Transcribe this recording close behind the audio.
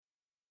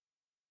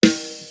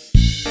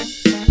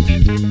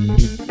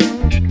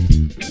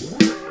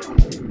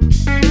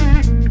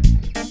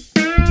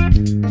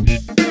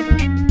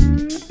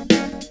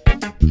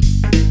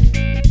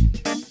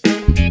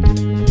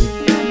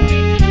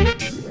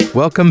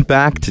Welcome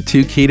back to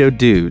Two Keto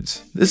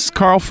Dudes. This is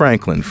Carl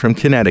Franklin from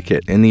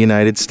Connecticut in the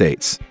United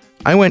States.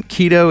 I went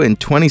keto in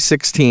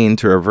 2016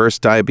 to reverse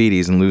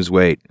diabetes and lose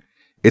weight.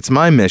 It's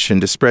my mission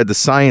to spread the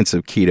science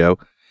of keto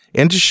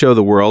and to show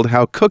the world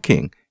how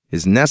cooking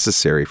is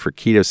necessary for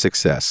keto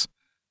success.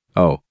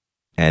 Oh,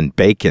 and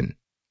bacon.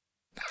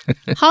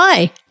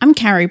 Hi, I'm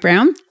Carrie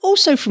Brown,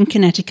 also from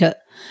Connecticut.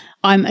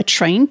 I'm a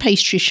trained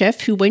pastry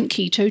chef who went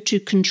keto to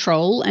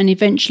control and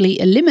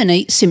eventually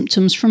eliminate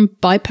symptoms from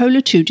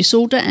bipolar II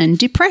disorder and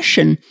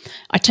depression.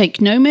 I take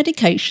no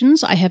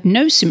medications, I have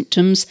no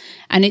symptoms,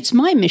 and it's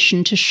my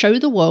mission to show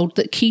the world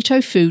that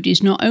keto food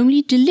is not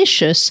only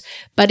delicious,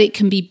 but it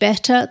can be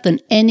better than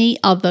any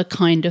other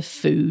kind of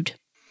food.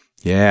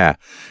 Yeah,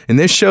 and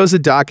this shows a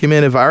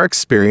document of our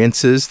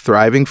experiences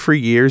thriving for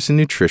years in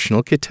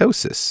nutritional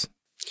ketosis.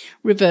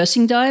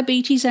 Reversing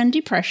diabetes and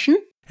depression.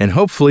 And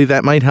hopefully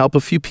that might help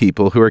a few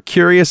people who are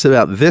curious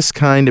about this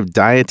kind of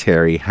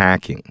dietary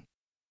hacking.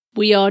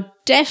 We are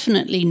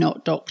definitely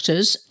not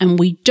doctors, and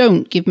we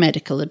don't give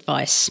medical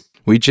advice.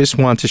 We just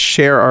want to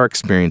share our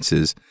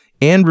experiences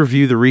and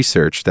review the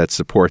research that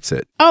supports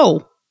it.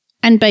 Oh,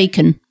 and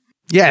bacon.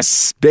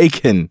 Yes,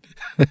 bacon.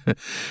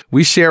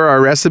 We share our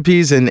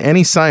recipes and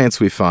any science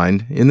we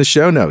find in the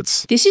show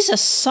notes. This is a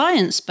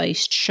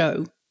science-based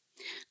show.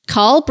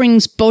 Carl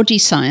brings body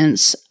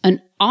science, and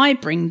I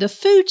bring the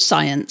food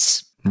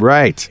science.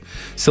 Right.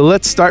 So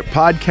let's start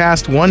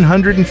podcast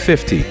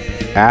 150,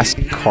 Ask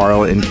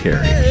Carl and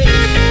Carrie.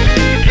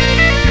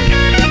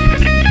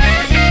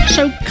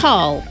 So,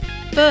 Carl,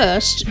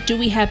 first, do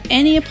we have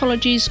any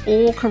apologies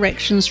or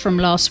corrections from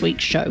last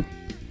week's show?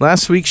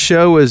 Last week's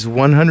show was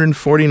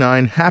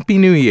 149. Happy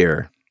New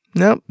Year.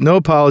 Nope, no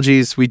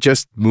apologies. We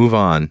just move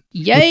on.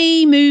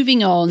 Yay,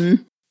 moving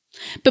on.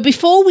 But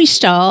before we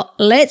start,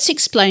 let's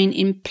explain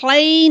in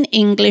plain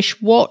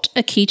English what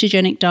a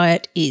ketogenic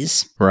diet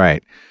is.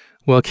 Right.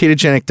 Well, a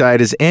ketogenic diet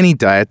is any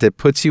diet that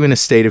puts you in a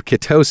state of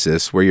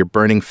ketosis where you're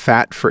burning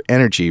fat for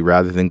energy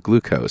rather than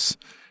glucose.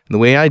 And the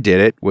way I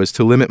did it was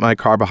to limit my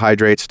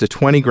carbohydrates to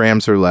 20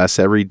 grams or less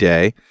every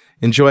day,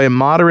 enjoy a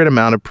moderate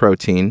amount of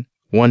protein,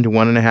 1 to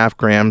 1.5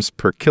 grams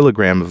per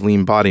kilogram of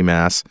lean body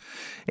mass,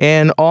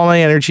 and all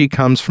my energy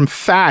comes from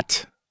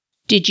fat.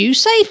 Did you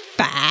say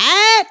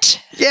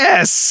fat?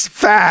 Yes,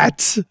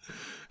 fat.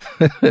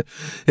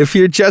 If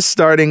you're just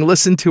starting,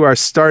 listen to our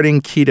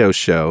Starting Keto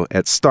show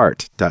at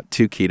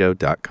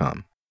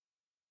start.2keto.com.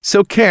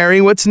 So,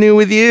 Carrie, what's new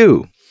with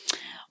you?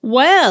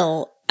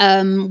 Well,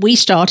 we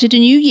started a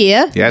new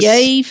year. Yes.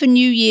 Yay for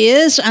New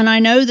Year's. And I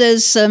know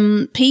there's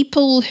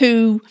people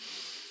who,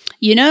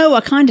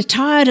 are kind of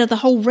tired of the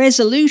whole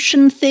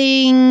resolution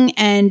thing,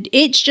 and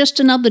it's just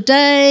another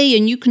day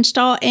and you can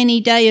start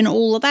any day and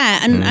all of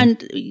that.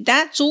 And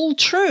that's all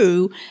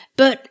true.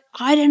 But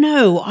I don't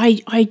know.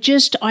 I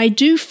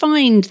do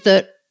find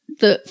that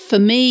for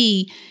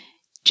me,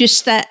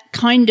 just that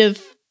kind of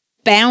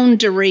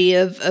boundary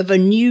of a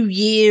new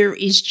year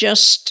is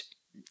just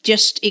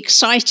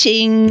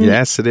exciting.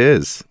 Yes, it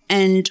is.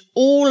 And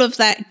all of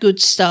that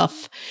good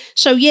stuff.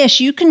 So yes,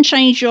 you can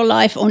change your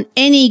life on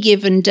any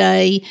given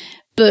day,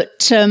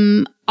 but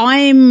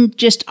I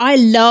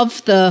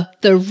love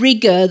the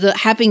rigor that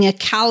having a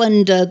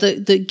calendar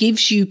that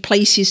gives you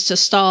places to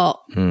start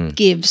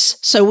gives.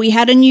 So we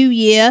had a new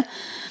year.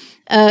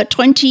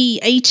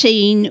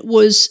 2018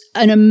 was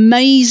an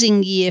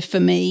amazing year for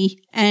me,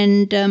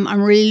 and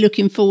I'm really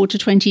looking forward to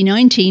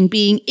 2019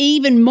 being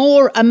even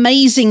more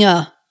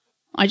amazinger.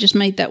 I just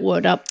made that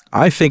word up.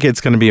 I think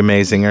it's going to be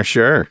amazing,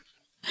 sure.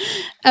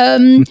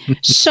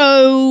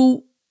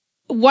 So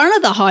one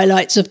of the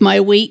highlights of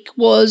my week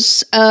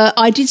was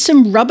I did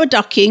some rubber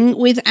ducking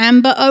with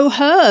Amber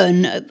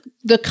O'Hearn,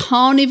 the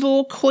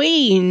carnivore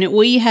queen.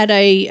 We had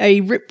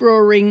a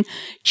rip-roaring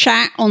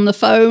chat on the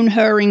phone,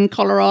 her in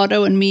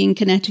Colorado and me in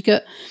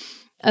Connecticut.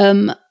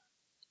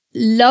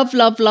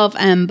 Love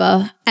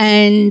Amber.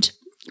 And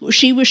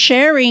she was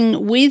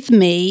sharing with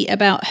me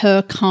about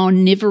her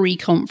carnivory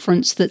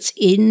conference that's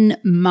in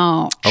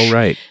March. Oh,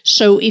 right.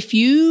 So if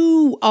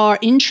you are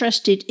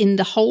interested in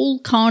the whole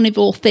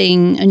carnivore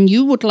thing and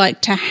you would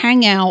like to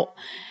hang out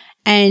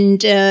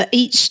and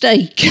eat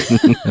steak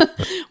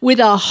with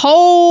a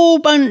whole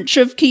bunch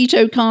of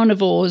keto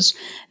carnivores,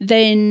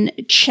 then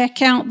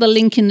check out the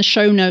link in the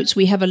show notes.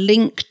 We have a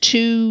link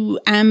to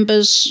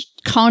Amber's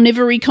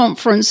carnivory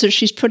conference that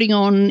she's putting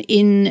on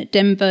in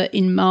Denver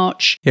in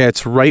March. Yeah,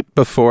 it's right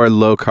before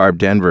Low Carb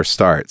Denver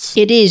starts.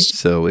 It is.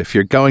 So if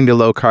you're going to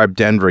Low Carb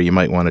Denver, you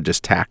might want to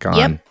just tack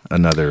on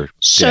another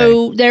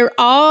So day. there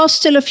are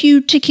still a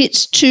few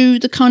tickets to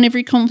the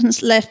carnivory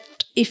conference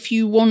left. If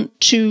you want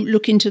to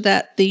look into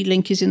that, the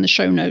link is in the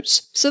show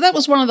notes. So that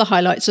was one of the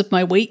highlights of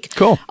my week.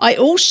 Cool.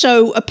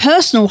 A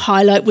personal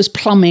highlight was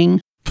plumbing.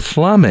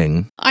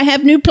 Plumbing? I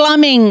have new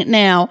plumbing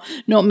now.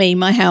 Not me,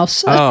 my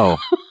house. Oh.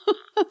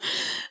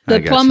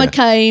 The plumber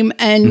came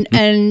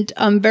and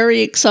I'm very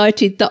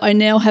excited that I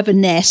now have a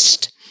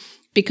nest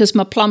because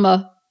my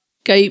plumber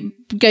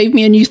gave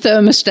me a new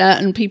thermostat,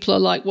 and people are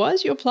like, why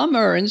is your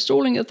plumber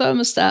installing a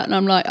thermostat? And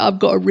I'm like, I've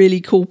got a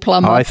really cool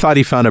plumber. Oh, I thought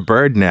he found a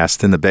bird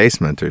nest in the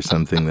basement or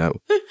something.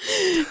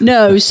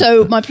 No,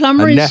 so my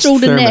plumber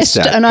installed a nest,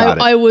 and Got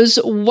it. I was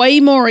way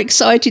more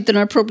excited than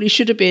I probably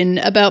should have been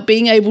about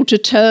being able to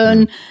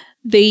turn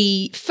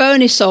the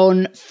furnace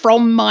on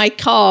from my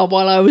car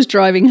while I was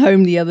driving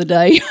home the other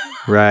day.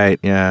 Right,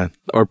 yeah.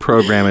 Or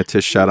program it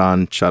to shut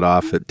on, shut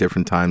off at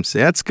different times.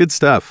 Yeah, it's good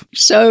stuff.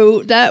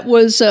 So that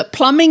was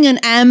plumbing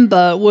and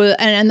amber,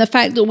 and the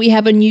fact that we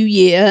have a new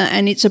year,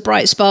 and it's a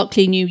bright,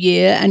 sparkly new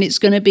year, and it's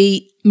going to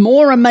be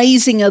more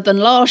amazinger than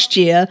last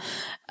year.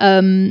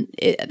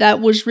 That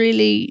was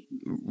really,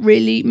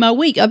 really my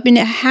week. I've been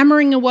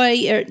hammering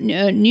away at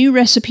new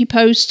recipe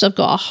posts. I've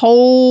got a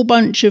whole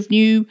bunch of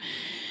new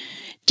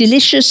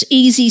delicious,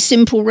 easy,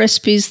 simple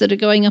recipes that are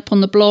going up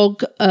on the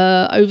blog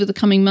over the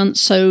coming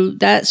months. So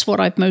that's what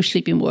I've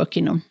mostly been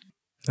working on.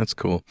 That's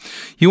cool.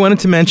 You wanted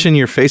to mention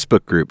your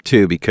Facebook group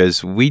too,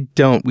 because we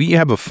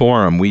have a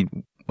forum. We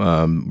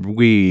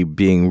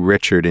being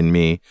Richard and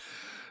me,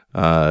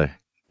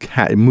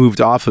 moved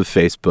off of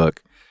Facebook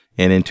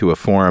and into a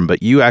forum,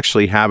 but you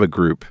actually have a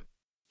group.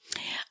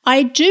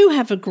 I do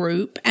have a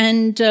group,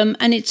 and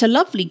it's a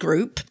lovely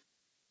group.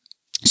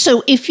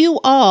 So if you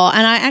are,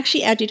 and I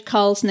actually added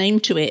Carl's name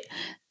to it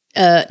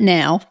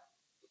now,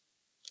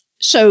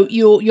 so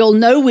you'll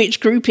know which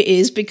group it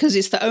is because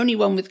it's the only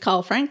one with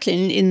Carl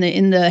Franklin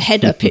in the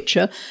header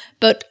picture.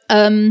 But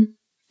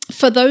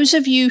for those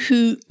of you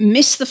who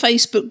miss the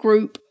Facebook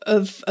group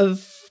of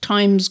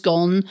times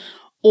gone,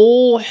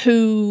 or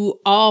who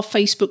are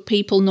Facebook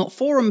people, not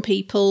forum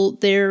people,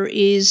 there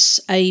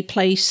is a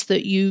place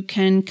that you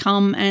can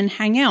come and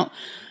hang out.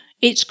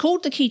 It's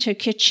called the Keto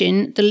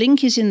Kitchen. The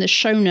link is in the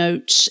show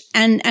notes.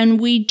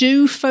 And we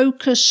do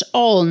focus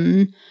on,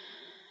 and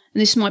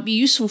this might be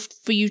useful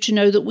for you to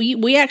know, that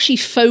we actually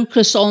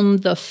focus on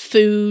the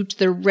food,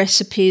 the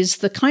recipes,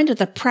 the kind of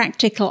the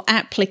practical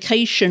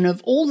application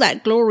of all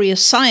that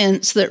glorious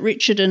science that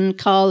Richard and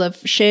Carl have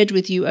shared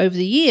with you over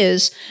the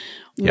years.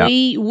 Yeah.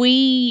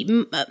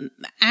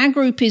 Our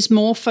group is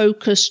more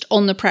focused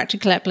on the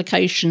practical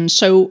application.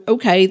 So,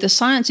 okay, the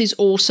science is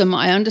awesome.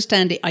 I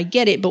understand it. I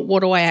get it. But what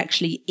do I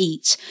actually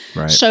eat?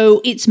 Right.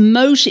 So it's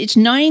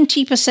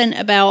 90%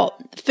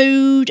 about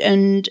food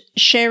and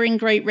sharing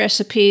great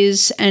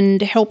recipes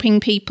and helping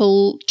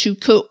people to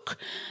cook,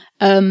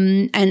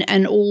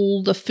 and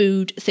all the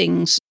food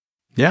things.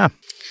 Yeah.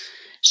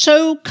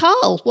 So,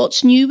 Carl,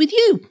 what's new with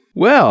you?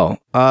 Well,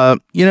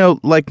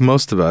 like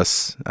most of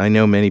us, I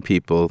know many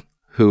people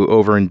who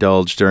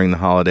overindulge during the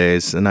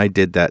holidays, and I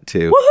did that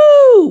too.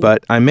 Woohoo!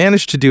 But I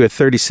managed to do a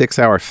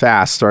 36-hour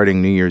fast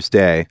starting New Year's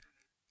Day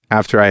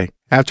after I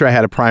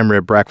had a prime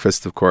rib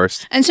breakfast, of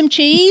course. And some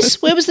cheese?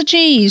 Where was the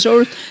cheese?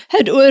 Or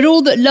had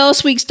all that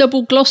last week's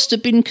double Gloucester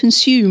been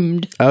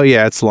consumed? Oh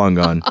yeah, it's long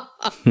gone.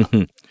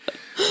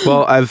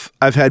 Well,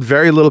 I've had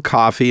very little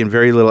coffee and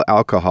very little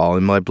alcohol,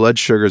 and my blood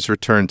sugars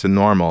returned to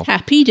normal.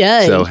 Happy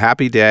day. So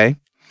happy day.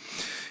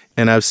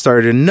 And I've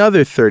started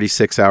another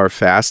 36-hour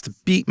fast to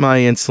beat my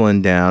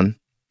insulin down.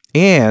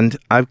 And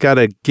I've got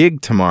a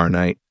gig tomorrow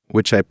night,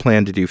 which I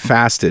plan to do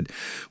fasted.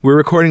 We're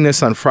recording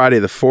this on Friday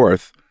the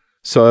 4th,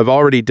 so I've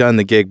already done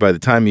the gig by the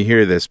time you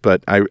hear this.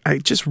 But I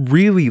just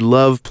really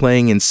love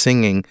playing and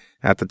singing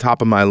at the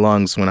top of my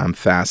lungs when I'm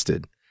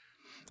fasted.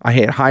 I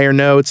hit higher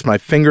notes. My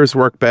fingers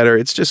work better.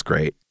 It's just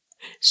great.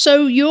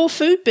 So your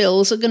food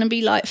bills are going to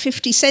be like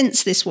 50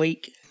 cents this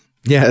week.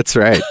 Yeah, that's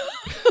right.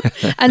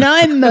 And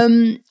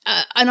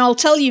and I'll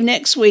tell you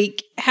next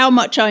week how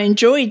much I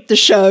enjoyed the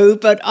show,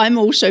 but I'm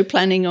also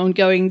planning on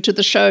going to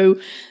the show.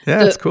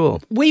 Yeah, that's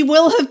cool. We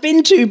will have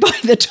been to by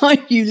the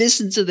time you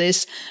listen to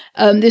this.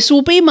 This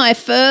will be my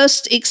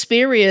first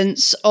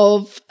experience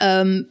of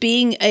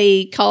being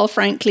a Carl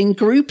Franklin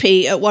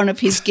groupie at one of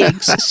his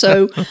gigs.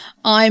 So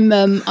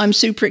I'm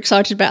super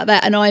excited about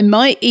that. And I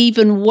might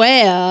even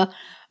wear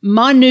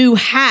my new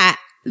hat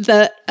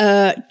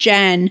that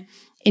Jan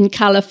in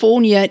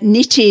California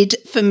knitted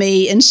for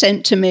me and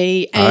sent to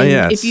me. And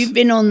yes. If you've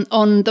been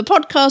on the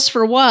podcast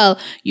for a while,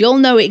 you'll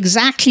know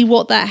exactly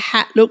what that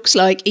hat looks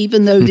like,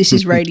 even though this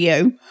is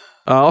radio.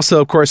 Also,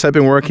 of course, I've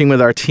been working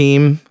with our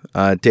team,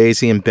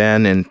 Daisy and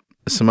Ben, and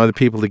some other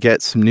people to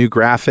get some new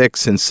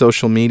graphics and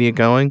social media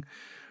going.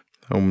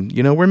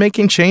 We're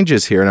making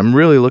changes here, and I'm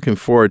really looking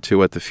forward to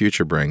what the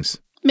future brings.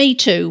 Me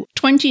too.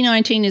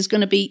 2019 is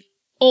going to be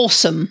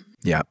awesome.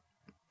 Yeah.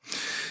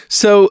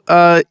 So,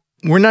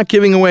 we're not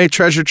giving away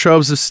treasure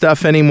troves of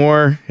stuff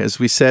anymore, as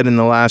we said in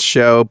the last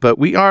show, but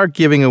we are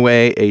giving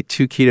away a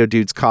 2 Keto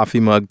Dudes coffee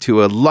mug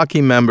to a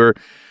lucky member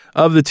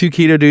of the 2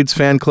 Keto Dudes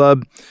fan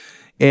club.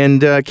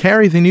 And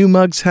Carrie, the new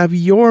mugs have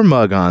your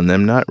mug on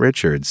them, not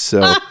Richard's.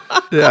 So,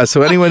 yeah.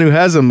 So anyone who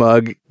has a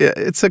mug,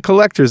 it's a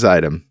collector's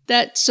item.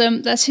 That's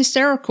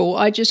hysterical.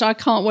 I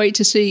can't wait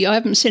to see. I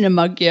haven't seen a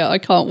mug yet. I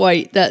can't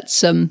wait.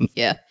 That's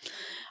yeah.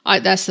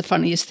 That's the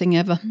funniest thing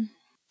ever.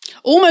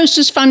 Almost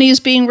as funny as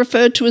being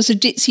referred to as a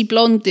ditzy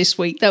blonde this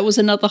week. That was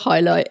another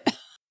highlight.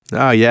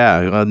 Oh,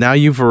 yeah. Well, now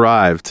you've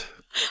arrived.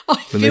 I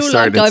feel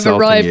like I've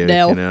arrived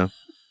now.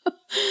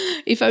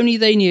 If only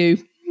they knew.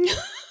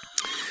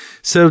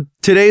 So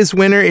today's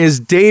winner is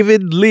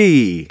David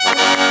Lee.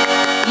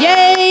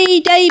 Yay,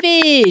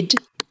 David!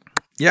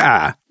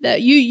 Yeah.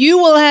 You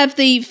will have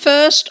the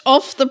first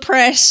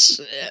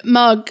off-the-press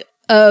mug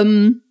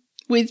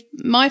with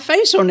my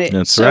face on it.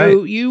 That's so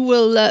right. You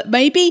will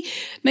maybe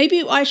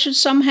I should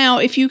somehow,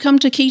 if you come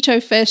to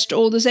Keto Fest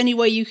or there's any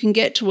way you can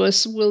get to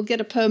us, we'll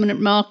get a permanent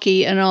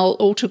marquee and I'll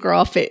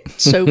autograph it.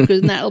 So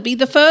that'll be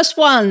the first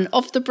one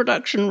off the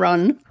production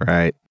run.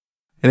 Right.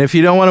 And if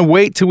you don't want to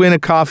wait to win a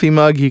coffee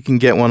mug, you can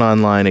get one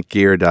online at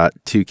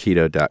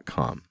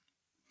gear.2keto.com.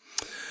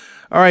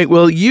 All right,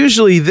 well,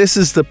 usually this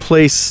is the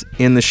place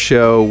in the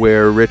show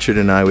where Richard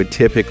and I would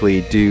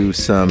typically do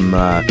some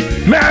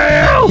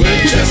mail!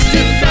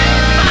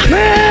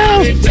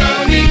 Mail!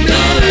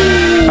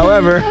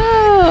 However...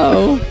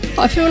 Oh,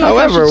 I feel like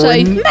I should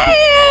say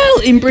mail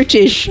in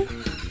British.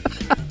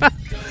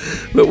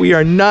 But we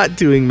are not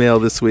doing mail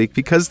this week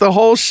because the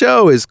whole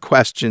show is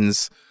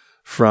questions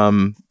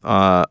from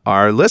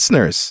our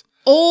listeners.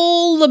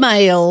 All the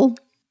mail.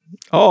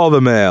 All the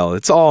mail.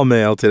 It's all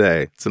mail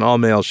today. It's an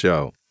all-mail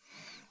show.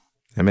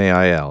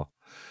 MAIL.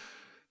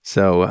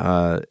 So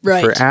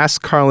right. For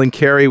Ask Carl and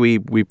Carrie, we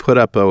put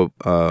up a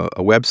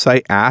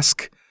website,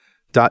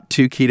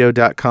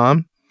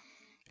 ask.2keto.com.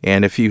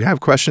 And if you have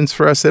questions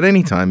for us at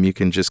any time, you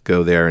can just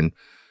go there and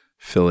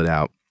fill it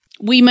out.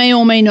 We may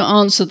or may not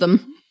answer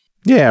them.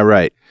 Yeah,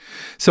 right.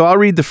 So I'll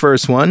read the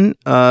first one.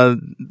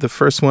 The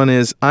first one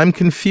is, I'm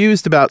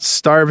confused about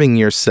starving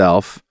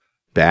yourself,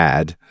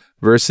 bad,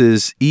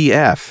 versus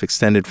EF,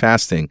 extended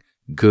fasting,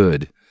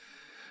 good.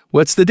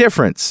 What's the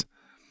difference?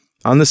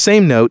 On the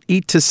same note,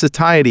 eat to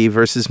satiety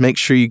versus make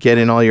sure you get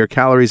in all your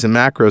calories and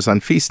macros on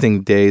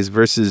feasting days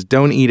versus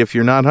don't eat if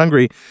you're not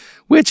hungry.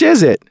 Which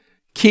is it?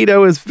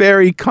 Keto is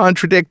very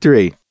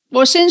contradictory.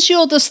 Well, since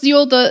you're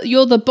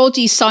the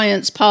body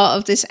science part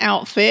of this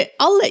outfit,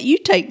 I'll let you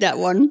take that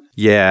one.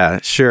 Yeah,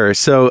 sure.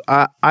 So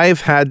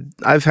I've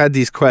had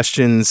these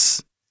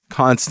questions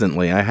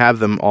constantly. I have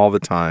them all the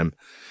time.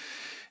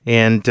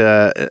 And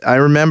I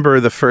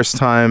remember the first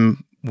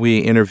time we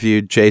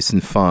interviewed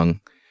Jason Fung.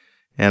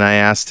 And I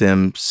asked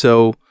him,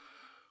 so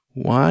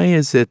why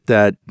is it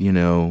that,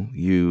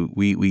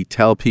 we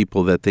tell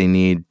people that they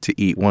need to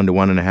eat 1 to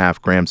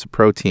 1.5 grams of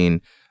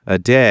protein a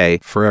day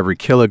for every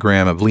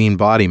kilogram of lean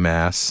body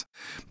mass,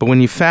 but when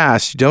you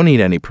fast, you don't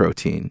eat any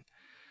protein.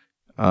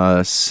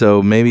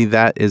 So maybe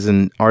that is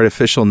an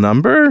artificial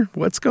number?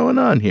 What's going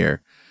on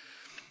here?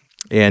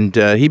 And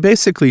he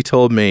basically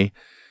told me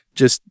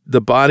just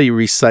the body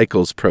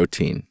recycles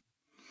protein.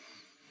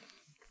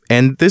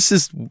 And this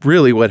is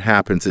really what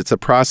happens. It's a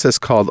process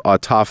called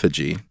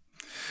autophagy.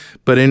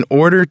 But in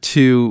order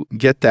to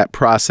get that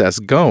process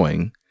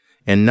going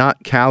and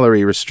not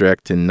calorie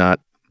restrict and not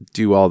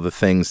do all the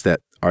things that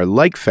are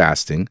like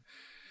fasting,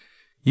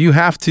 you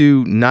have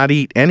to not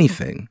eat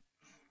anything.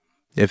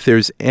 If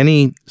there's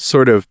any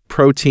sort of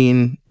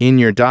protein in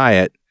your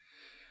diet,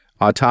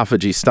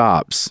 autophagy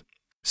stops.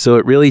 So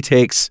it really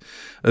takes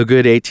a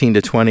good 18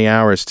 to 20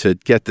 hours to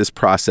get this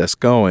process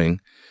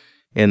going.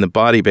 And the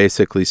body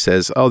basically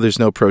says, oh, there's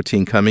no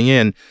protein coming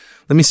in.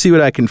 Let me see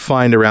what I can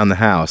find around the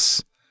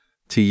house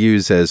to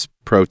use as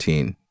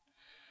protein.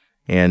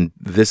 And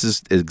this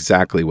is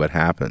exactly what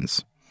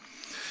happens.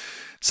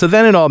 So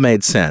then it all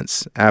made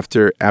sense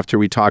after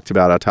we talked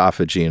about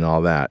autophagy and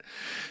all that.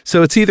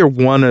 So it's either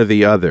one or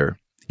the other.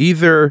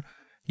 Either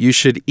you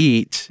should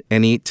eat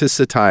and eat to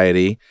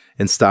satiety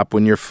and stop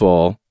when you're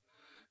full,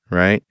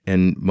 right?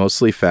 And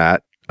mostly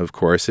fat, of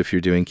course, if you're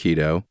doing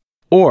keto.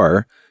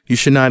 Or you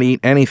should not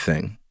eat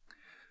anything.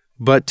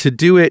 But to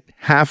do it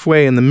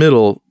halfway in the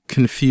middle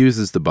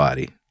confuses the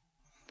body.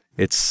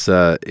 It's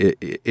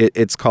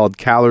called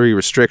calorie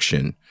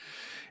restriction.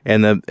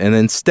 And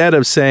instead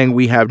of saying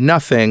we have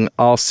nothing,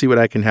 I'll see what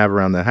I can have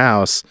around the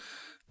house,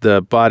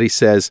 the body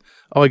says,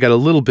 oh, I got a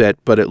little bit,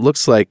 but it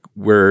looks like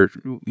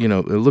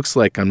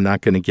I'm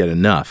not going to get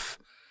enough.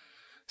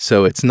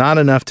 So it's not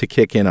enough to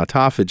kick in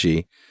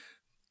autophagy.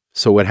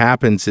 So what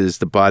happens is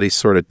the body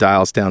sort of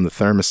dials down the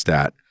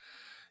thermostat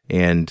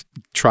and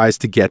tries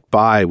to get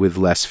by with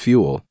less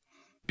fuel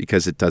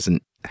because it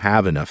doesn't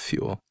have enough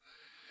fuel.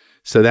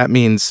 So that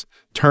means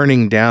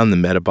turning down the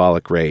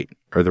metabolic rate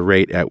or the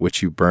rate at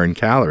which you burn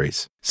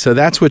calories. So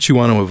that's what you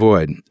want to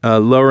avoid,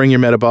 lowering your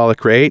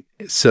metabolic rate.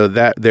 So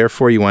that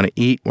therefore you want to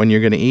eat when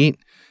you're going to eat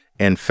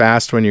and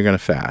fast when you're going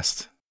to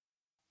fast.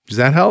 Does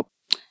that help?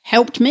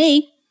 Helped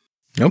me.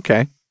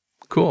 Okay,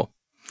 cool.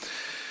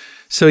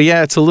 So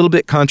yeah, it's a little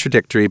bit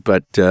contradictory,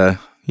 but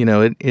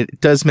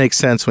it does make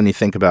sense when you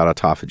think about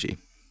autophagy.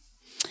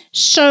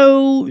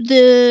 So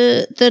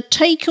the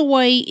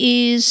takeaway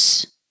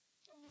is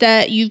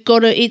that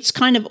it's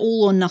kind of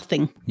all or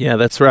nothing. Yeah,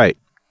 that's right.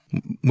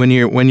 When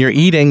you're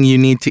eating, you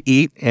need to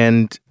eat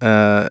and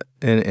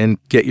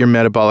get your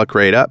metabolic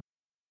rate up.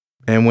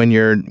 And when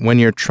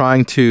you're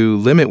trying to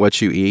limit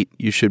what you eat,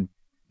 you should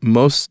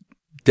most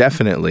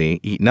definitely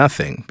eat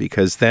nothing,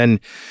 because then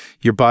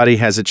your body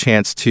has a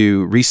chance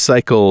to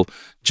recycle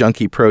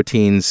junky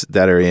proteins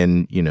that are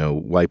in,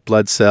 white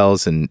blood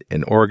cells and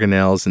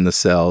organelles in the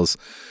cells.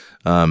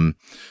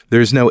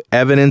 There's no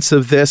evidence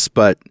of this,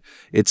 but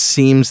it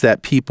seems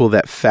that people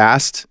that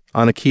fast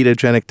on a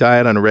ketogenic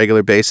diet on a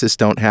regular basis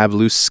don't have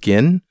loose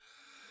skin,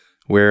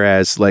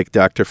 whereas, like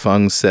Dr.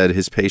 Fung said,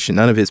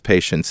 none of his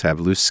patients have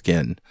loose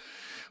skin,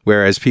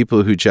 whereas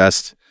people who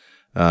just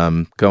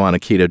go on a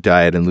keto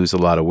diet and lose a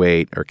lot of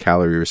weight or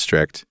calorie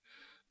restrict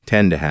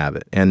tend to have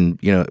it. And,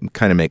 it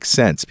kind of makes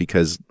sense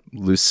because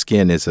loose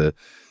skin is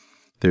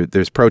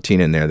there's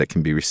protein in there that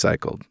can be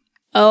recycled.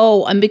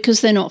 Oh, and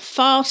because they're not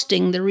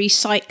fasting, the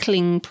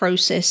recycling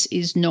process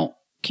is not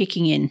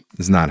kicking in.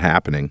 It's not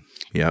happening.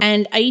 Yeah.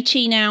 And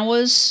 18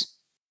 hours?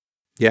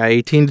 Yeah,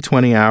 18 to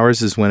 20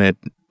 hours is when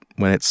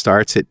it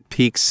starts. It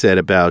peaks at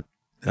about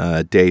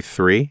day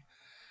 3,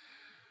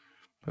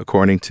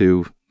 according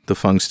to the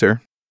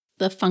Funkster.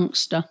 The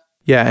Funkster.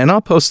 Yeah, and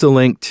I'll post a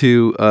link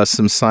to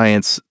some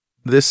science.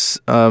 This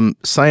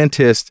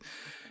scientist,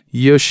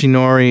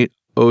 Yoshinori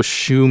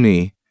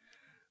Oshumi,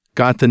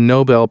 got the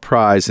Nobel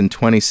Prize in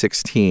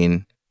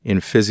 2016 in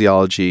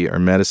physiology or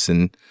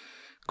medicine,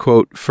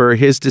 quote, for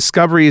his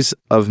discoveries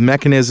of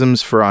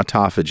mechanisms for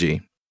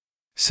autophagy.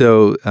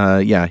 So,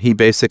 he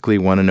basically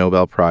won a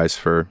Nobel Prize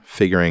for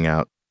figuring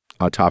out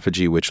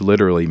autophagy, which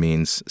literally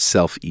means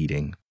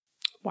self-eating.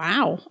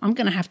 Wow, I'm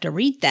going to have to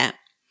read that.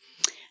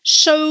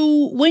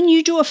 So when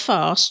you do a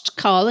fast,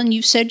 Carl, and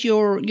you've said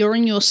you're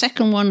in your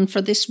second one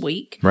for this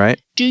week,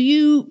 right? Do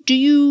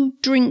you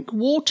drink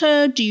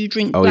water? Do you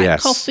drink black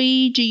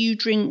coffee?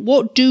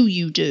 What do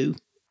you do?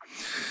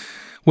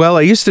 Well,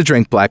 I used to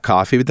drink black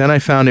coffee, but then I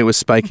found it was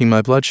spiking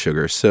my blood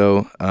sugar.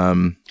 So,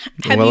 have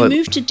you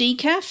moved to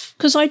decaf?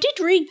 Because I did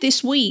read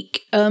this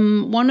week,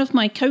 one of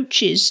my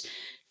coaches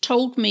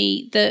told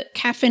me that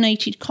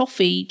caffeinated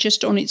coffee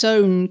just on its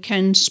own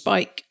can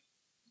spike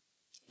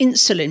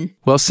insulin.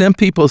 Well, some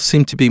people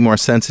seem to be more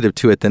sensitive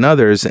to it than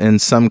others,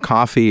 and some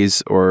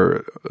coffees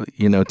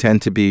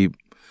tend to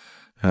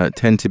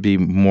be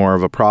more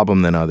of a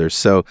problem than others.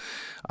 So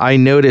I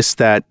noticed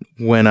that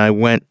when I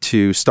went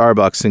to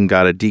Starbucks and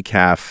got a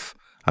decaf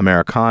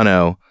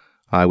Americano,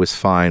 I was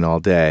fine all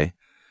day.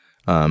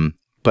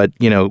 But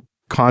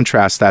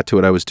contrast that to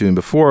what I was doing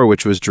before,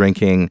 which was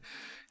drinking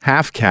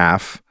half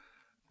calf,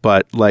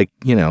 but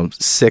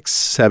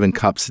 6-7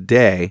 cups a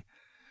day,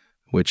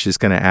 which is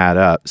going to add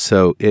up.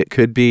 So it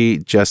could be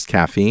just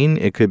caffeine.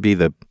 It could be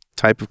the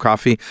type of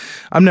coffee.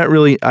 I don't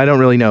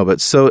really know. But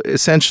so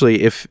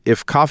essentially,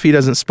 if coffee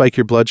doesn't spike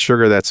your blood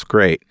sugar, that's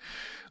great.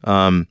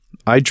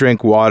 I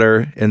drink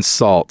water and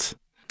salt.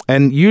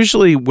 And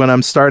usually when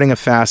I'm starting a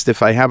fast,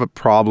 if I have a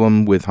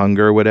problem with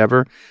hunger or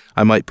whatever,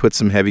 I might put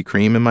some heavy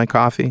cream in my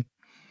coffee.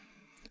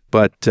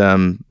 But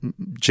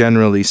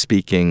generally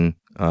speaking,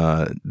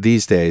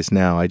 these days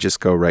now, I just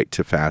go right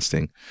to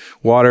fasting.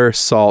 Water,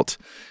 salt,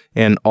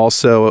 and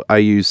also I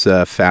use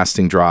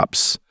fasting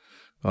drops,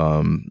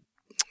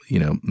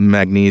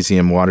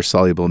 magnesium,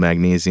 water-soluble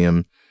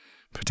magnesium,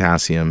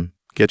 potassium.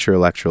 Get your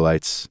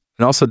electrolytes.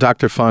 And also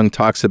Dr. Fung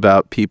talks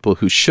about people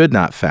who should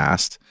not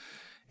fast,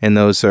 and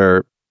those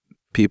are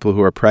people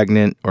who are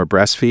pregnant or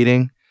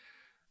breastfeeding,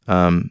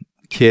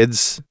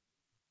 kids,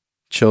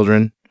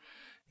 children,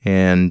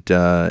 and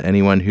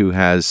anyone who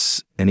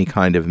has any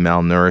kind of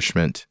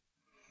malnourishment,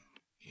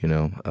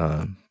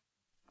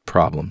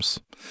 problems.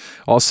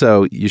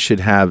 Also, you should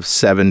have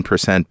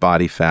 7%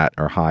 body fat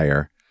or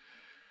higher,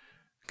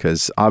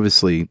 because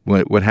obviously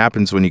what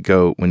happens when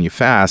you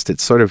fast,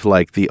 it's sort of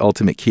like the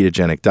ultimate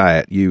ketogenic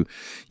diet. You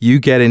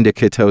get into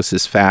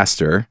ketosis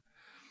faster,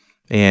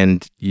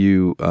 and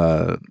your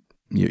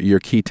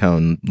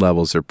ketone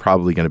levels are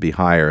probably going to be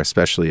higher,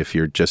 especially if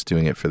you're just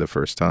doing it for the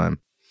first time.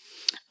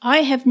 I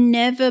have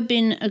never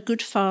been a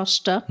good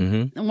faster.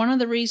 Mm-hmm. And one of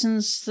the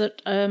reasons that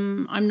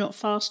I'm not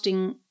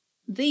fasting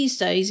these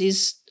days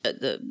is,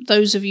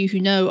 those of you who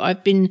know,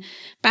 I've been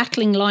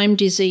battling Lyme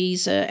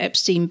disease,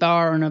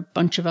 Epstein-Barr, and a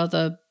bunch of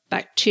other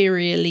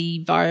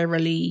bacterially,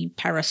 virally,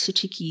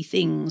 parasitic-y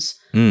things.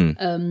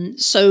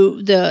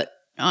 So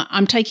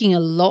I'm taking a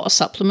lot of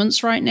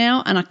supplements right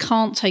now, and I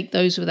can't take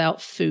those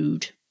without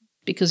food,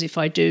 because if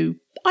I do,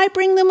 I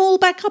bring them all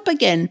back up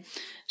again.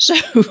 So,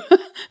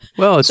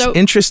 well, it's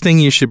interesting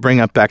you should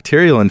bring up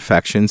bacterial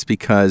infections,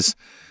 because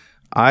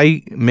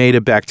I made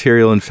a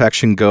bacterial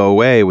infection go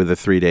away with a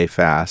 3-day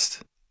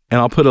fast. And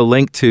I'll put a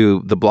link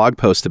to the blog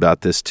post about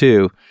this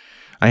too.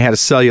 I had a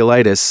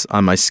cellulitis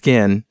on my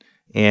skin,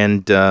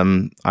 and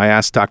I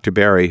asked Dr.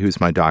 Berry, who's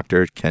my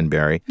doctor, Ken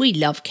Berry. We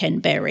love Ken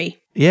Berry.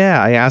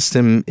 Yeah, I asked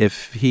him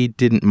if he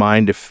didn't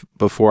mind if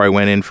before I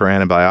went in for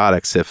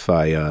antibiotics if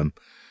I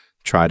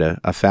tried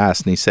a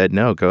fast, and he said,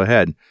 no, go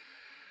ahead.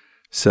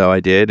 So I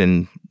did,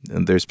 and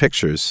there's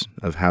pictures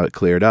of how it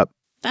cleared up.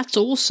 That's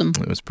awesome.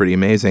 It was pretty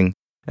amazing.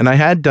 And I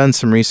had done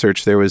some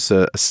research. There was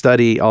a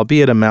study,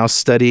 albeit a mouse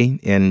study,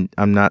 and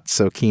I'm not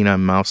so keen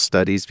on mouse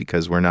studies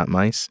because we're not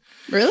mice.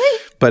 Really?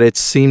 But it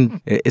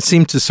seemed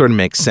to sort of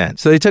make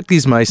sense. So they took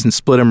these mice and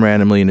split them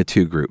randomly into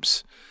 2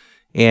 groups.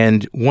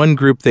 And one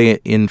group they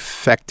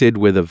infected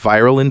with a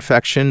viral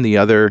infection, the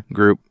other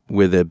group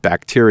with a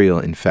bacterial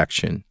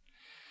infection.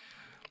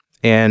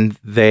 And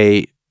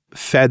they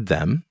fed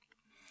them.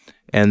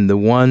 And the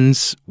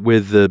ones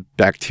with the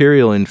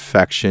bacterial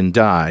infection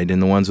died,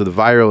 and the ones with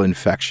the viral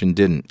infection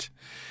didn't.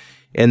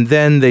 And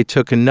then they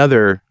took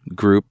another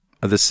group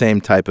of the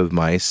same type of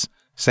mice,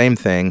 same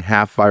thing,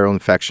 half viral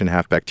infection,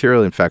 half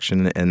bacterial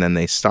infection, and then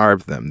they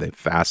starved them. They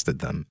fasted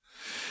them.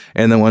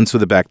 And the ones with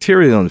the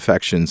bacterial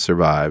infection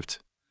survived,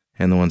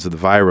 and the ones with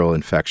the viral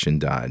infection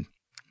died.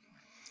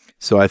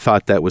 So I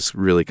thought that was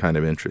really kind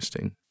of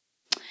interesting.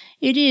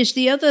 It is.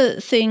 The other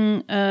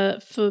thing,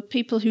 for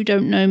people who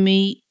don't know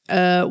me,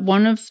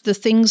 one of the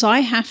things I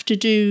have to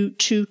do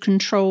to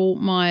control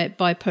my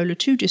bipolar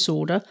 2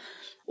 disorder,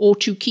 or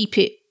to keep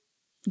it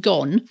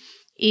gone,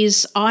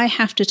 is I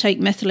have to take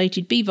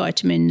methylated B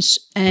vitamins,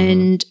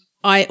 and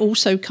I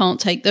also can't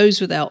take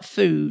those without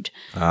food.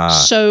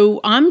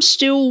 So I'm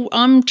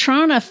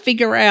trying to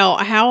figure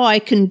out how I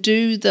can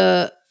do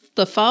the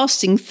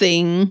fasting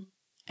thing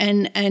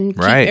and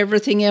keep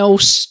everything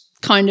else,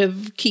 kind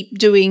of keep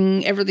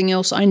doing everything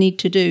else I need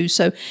to do.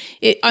 So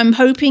I'm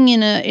hoping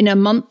in a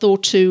month or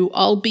two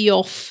I'll be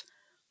off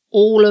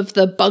all of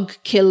the bug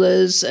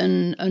killers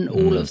and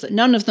all of the,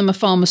 none of them are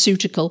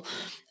pharmaceutical,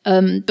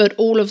 but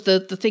all of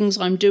the things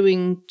I'm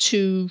doing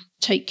to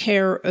take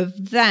care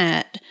of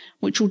that,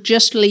 which will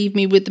just leave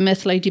me with the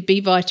methylated B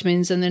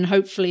vitamins, and then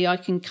hopefully I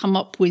can come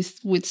up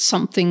with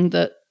something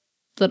that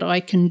I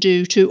can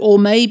do or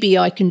maybe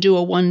I can do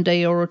a 1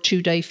 day or a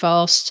 2 day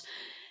fast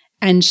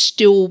and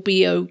still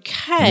be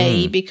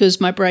okay, because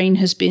my brain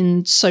has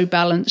been so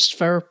balanced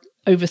for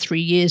over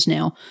 3 years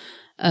now.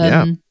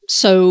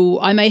 So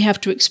I may have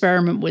to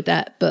experiment with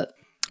that, but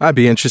I'd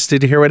be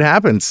interested to hear what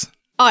happens.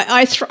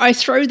 I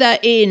throw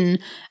that in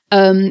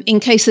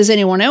case there's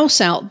anyone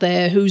else out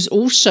there who's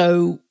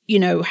also,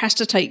 has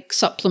to take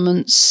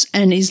supplements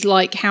and is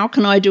like, how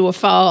can I do a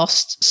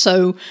fast?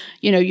 So,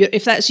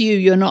 if that's you,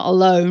 you're not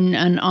alone,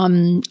 and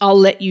I'll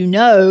let you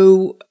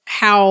know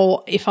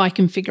if I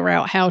can figure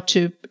out how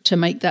to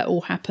make that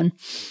all happen.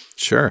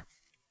 Sure.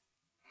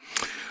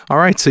 All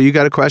right. So you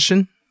got a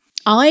question?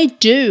 I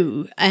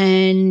do.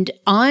 And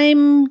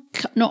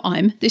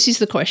this is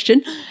the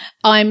question.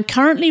 I'm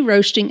currently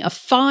roasting a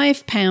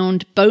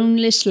 5-pound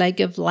boneless leg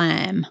of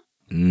lamb.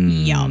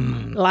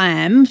 Yum.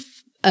 Lamb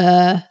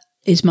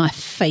is my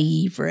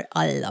favorite.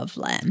 I love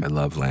lamb. I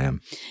love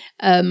lamb.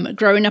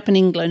 Growing up in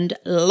England,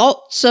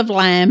 lots of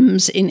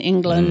lambs in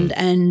England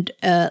and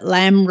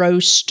lamb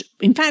roast.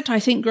 In fact, I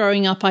think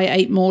growing up I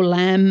ate more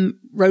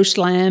roast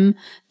lamb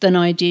than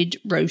I did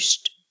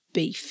roast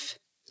beef.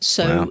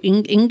 So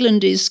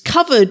England is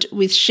covered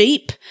with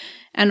sheep.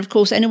 And of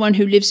course, anyone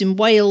who lives in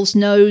Wales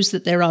knows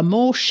that there are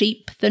more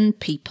sheep than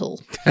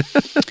people.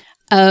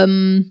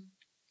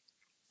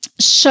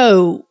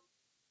 So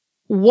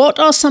what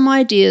are some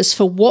ideas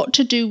for what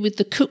to do with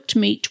the cooked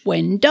meat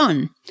when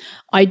done?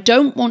 I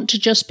don't want to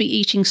just be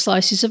eating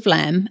slices of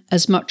lamb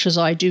as much as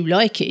I do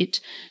like it,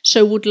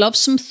 so would love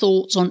some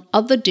thoughts on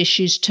other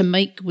dishes to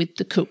make with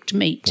the cooked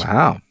meat.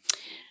 Wow.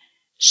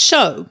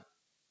 So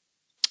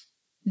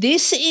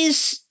this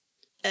is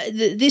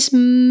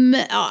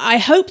I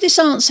hope this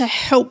answer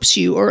helps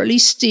you, or at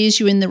least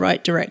steers you in the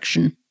right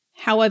direction.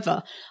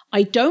 However,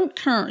 I don't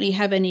currently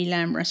have any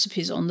lamb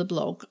recipes on the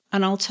blog,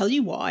 and I'll tell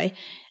you why.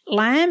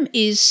 Lamb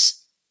is,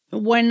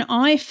 when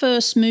I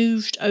first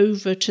moved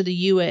over to the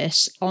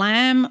US,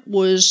 lamb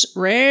was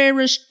rare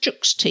as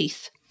chook's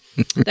teeth.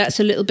 That's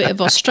a little bit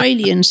of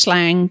Australian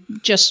slang,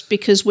 just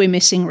because we're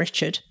missing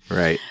Richard.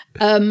 Right.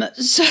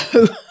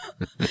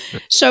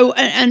 So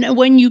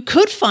when you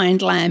could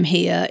find lamb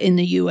here in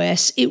the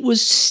US, it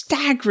was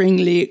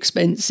staggeringly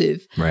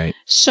expensive. Right.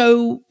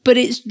 So, but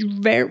it's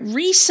very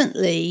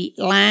recently,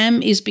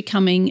 lamb is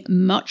becoming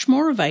much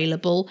more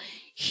available.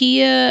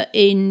 Here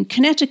in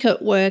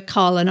Connecticut, where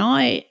Carl and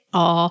I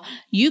are,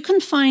 you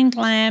can find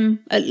lamb,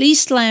 at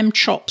least lamb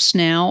chops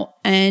now,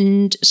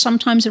 and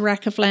sometimes a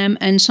rack of lamb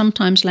and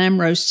sometimes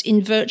lamb roasts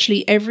in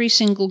virtually every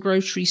single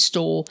grocery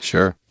store.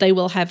 Sure. They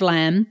will have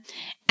lamb.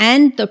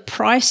 And the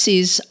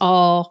prices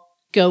are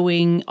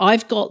going.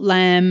 I've got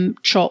lamb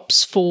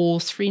chops for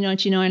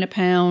 $3.99 a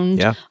pound.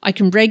 Yeah. I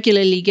can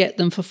regularly get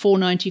them for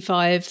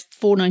 $4.95,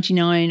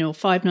 $4.99 or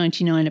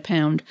 $5.99 a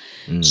pound.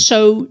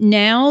 So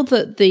now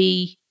that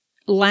the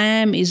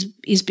lamb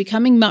is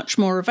becoming much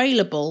more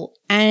available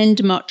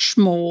and much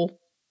more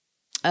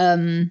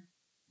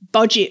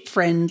budget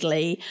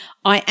friendly,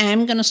 I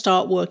am going to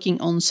start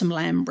working on some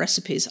lamb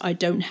recipes. I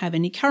don't have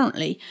any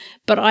currently,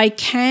 but I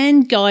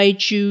can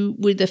guide you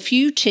with a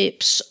few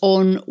tips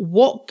on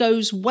what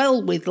goes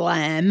well with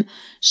lamb,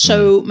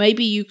 so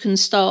maybe you can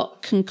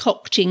start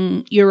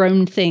concocting your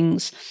own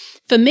things.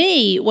 For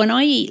me, when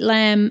I eat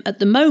lamb at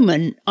the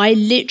moment, I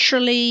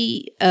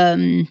literally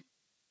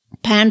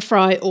pan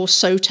fry or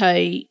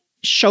saute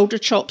shoulder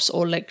chops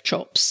or leg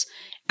chops,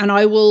 and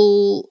I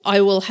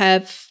will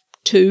have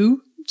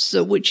two.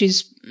 So, which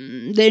is,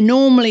 they're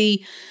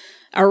normally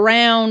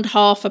around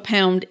half a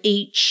pound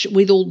each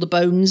with all the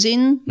bones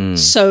in.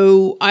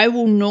 So I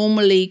will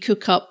normally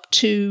cook up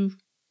 2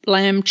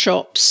 lamb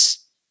chops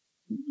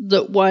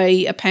that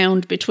weigh a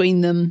pound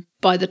between them.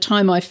 By the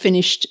time I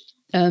finished,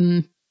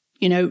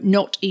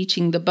 not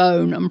eating the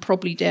bone, I'm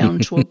probably down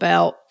to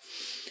about,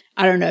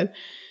 I don't know,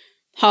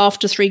 half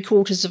to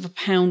 3/4 of a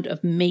pound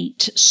of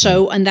meat.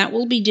 So, and that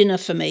will be dinner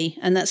for me.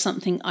 And that's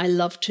something I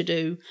love to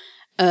do.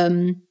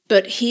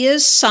 But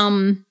here's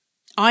some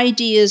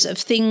ideas of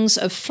things,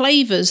 of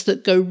flavors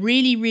that go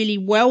really, really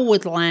well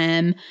with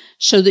lamb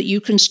so that you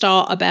can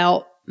start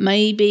about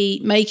maybe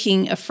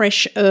making a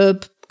fresh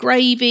herb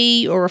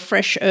gravy or a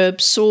fresh herb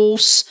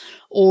sauce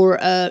or,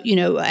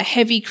 a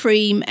heavy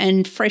cream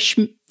and fresh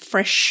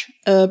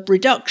herb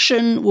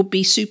reduction would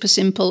be super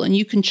simple, and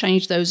you can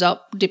change those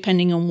up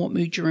depending on what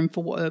mood you're in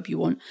for what herb you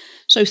want.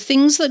 So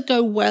things that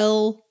go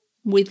well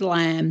with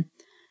lamb: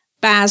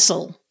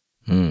 basil,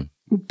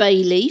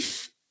 bay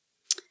leaf,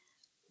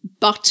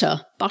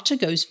 butter. Butter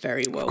goes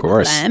very well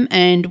with lamb,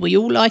 and we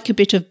all like a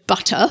bit of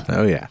butter.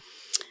 Oh, yeah.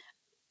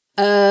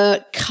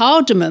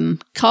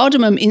 Cardamom.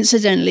 Cardamom,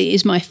 incidentally,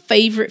 is my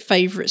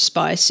favorite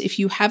spice. If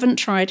you haven't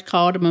tried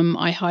cardamom,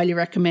 I highly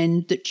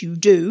recommend that you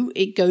do.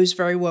 It goes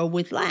very well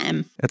with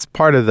lamb. It's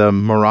part of the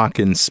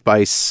Moroccan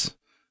spice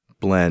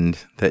blend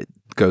that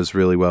goes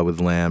really well with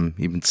lamb,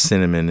 even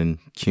cinnamon and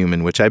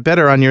cumin, which I bet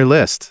are on your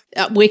list.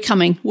 We're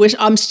coming.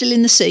 I'm still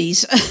in the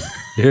seas.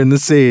 You're in the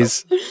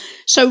seas.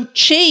 So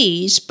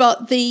cheese,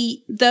 but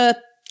the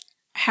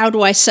how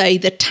do I say,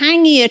 the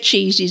tangier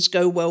cheeses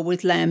go well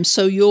with lamb.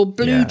 So your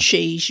blue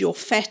cheese, your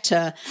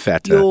feta,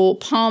 your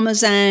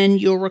parmesan,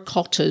 your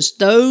ricottas,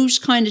 those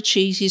kind of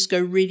cheeses go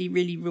really,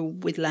 really well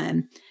with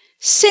lamb.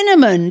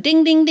 Cinnamon,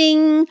 ding, ding,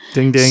 ding.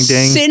 Ding, ding,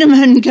 ding.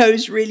 Cinnamon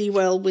goes really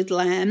well with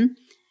lamb.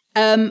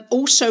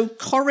 Also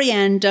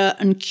coriander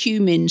and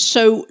cumin.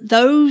 So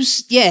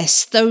those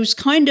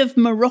kind of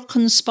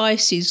Moroccan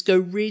spices go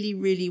really,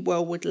 really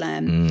well with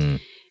lamb.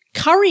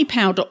 Curry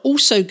powder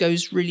also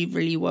goes really,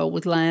 really well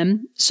with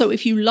lamb. So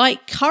if you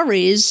like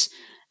curries,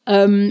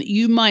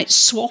 you might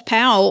swap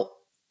out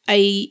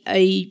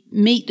a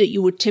meat that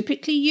you would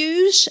typically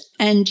use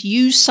and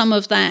use some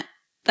of that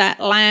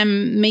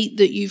lamb meat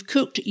that you've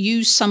cooked,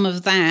 use some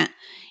of that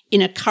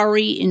in a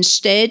curry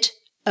instead.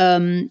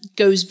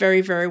 Goes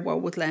very, very well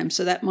with lamb.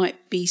 So that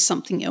might be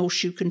something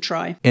else you can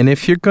try. And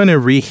if you're going to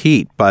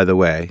reheat, by the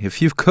way,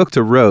 if you've cooked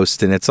a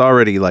roast and it's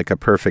already like a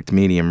perfect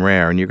medium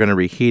rare and you're going to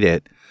reheat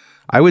it,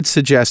 I would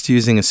suggest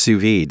using a sous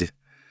vide,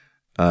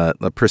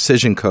 a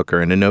precision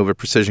cooker, an Innova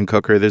precision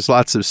cooker. There's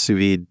lots of sous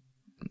vide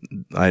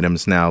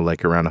items now,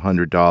 like around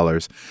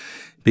 $100,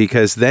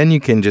 because then you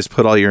can just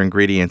put all your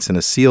ingredients in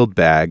a sealed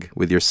bag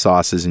with your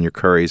sauces and your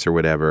curries or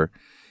whatever,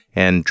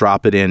 and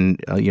drop it in,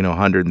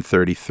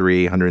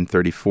 133,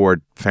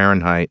 134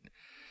 Fahrenheit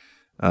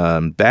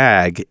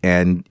bag,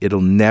 and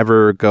it'll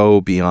never go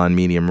beyond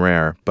medium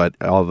rare, but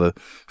all the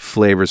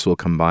flavors will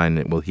combine and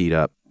it will heat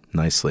up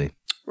nicely.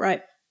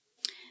 Right.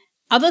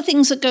 Other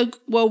things that go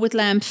well with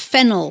lamb,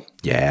 fennel.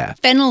 Yeah.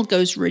 Fennel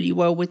goes really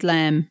well with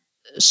lamb.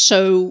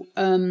 So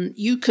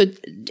you could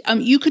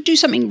do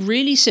something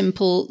really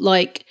simple,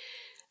 like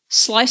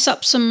slice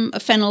up a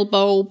fennel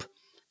bulb,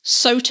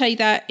 saute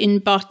that in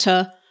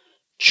butter,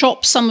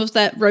 chop some of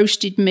that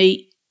roasted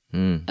meat,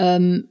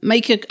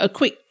 make a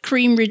quick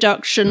cream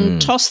reduction,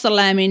 toss the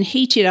lamb in,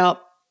 heat it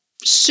up.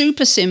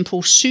 Super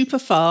simple, super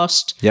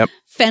fast. Yep.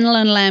 Fennel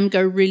and lamb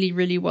go really,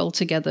 really well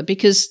together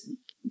because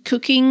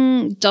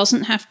cooking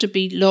doesn't have to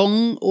be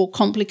long or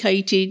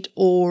complicated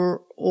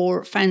or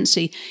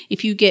fancy.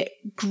 If you get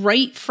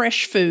great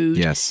fresh food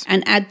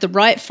and add the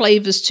right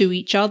flavors to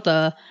each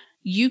other,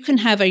 you can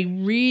have a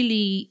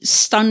really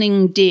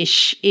stunning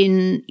dish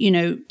in,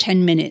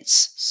 10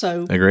 minutes.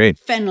 So agreed.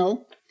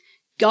 Fennel,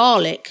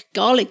 garlic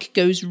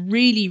goes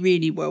really,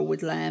 really well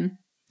with lamb.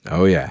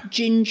 Oh, yeah.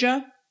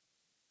 Ginger,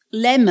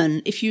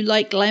 lemon. If you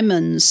like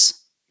lemons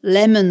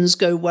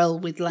go well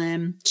with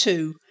lamb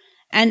too.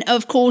 And,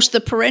 of course, the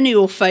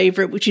perennial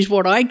favorite, which is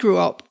what I grew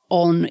up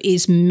on,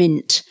 is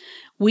mint.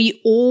 We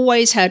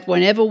always had,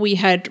 whenever we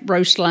had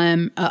roast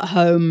lamb at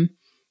home,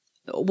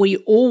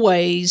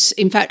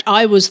 in fact,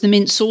 I was the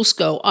mint sauce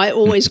girl. I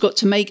always got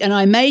to make, and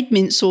I made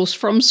mint sauce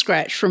from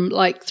scratch from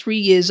like 3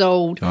 years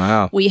old.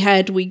 Wow.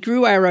 We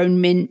grew our own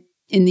mint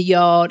in the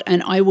yard,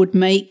 and I would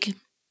make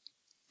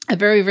a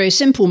very, very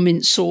simple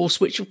mint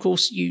sauce, which, of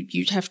course,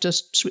 you'd have to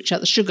switch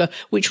out the sugar,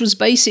 which was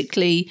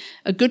basically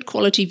a good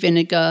quality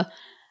vinegar,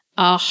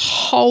 a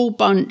whole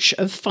bunch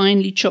of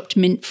finely chopped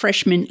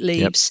fresh mint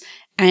leaves,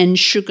 and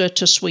sugar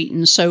to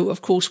sweeten. So,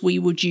 of course, we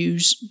would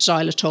use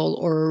xylitol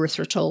or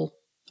erythritol,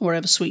 or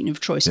whatever sweetener of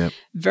choice. Yep.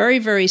 Very,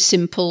 very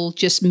simple.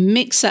 Just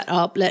mix that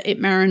up, let it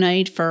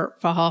marinate for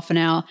half an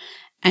hour,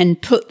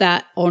 and put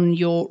that on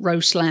your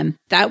roast lamb.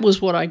 That was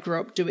what I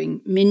grew up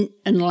doing. Mint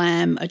and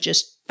lamb are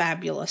just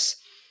fabulous.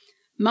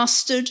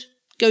 Mustard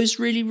goes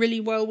really, really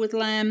well with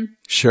lamb.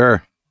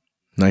 Sure.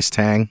 Nice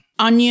tang.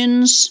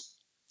 Onions,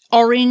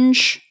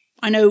 orange.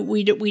 I know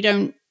we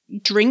don't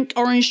drink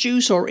orange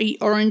juice or eat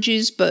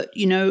oranges, but,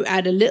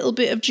 add a little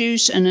bit of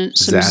juice and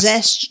some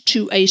zest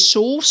to a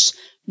sauce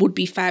would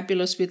be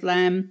fabulous with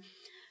lamb.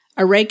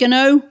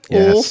 Oregano,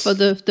 or for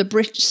the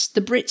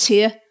Brits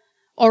here,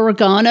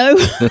 oregano.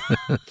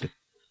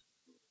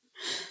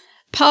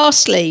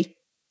 Parsley,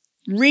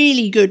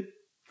 really good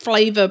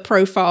flavor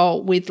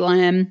profile with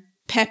lamb.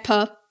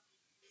 Pepper.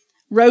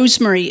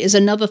 Rosemary is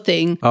another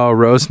thing. Oh,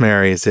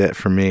 rosemary is it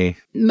for me.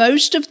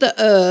 Most of the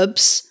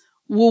herbs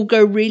will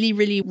go really,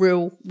 really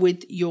real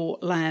with your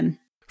lamb.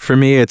 For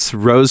me, it's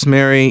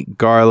rosemary,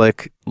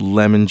 garlic,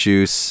 lemon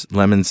juice,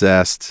 lemon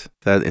zest.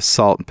 That is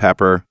salt and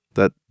pepper.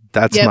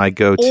 That's my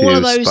go-to spice for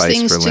lamb. All of those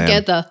things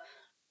together.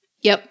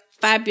 Yep,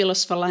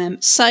 fabulous for lamb.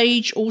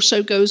 Sage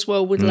also goes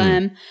well with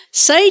lamb.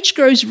 Sage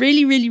grows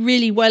really, really,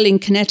 really well in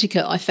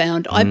Connecticut, I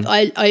found.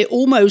 I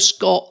almost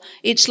got,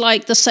 it's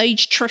like the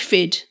sage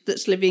triffid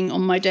that's living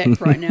on my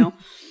deck right now.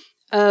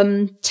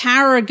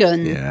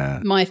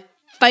 Tarragon, my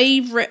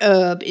favorite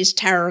herb is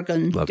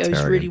tarragon. Love goes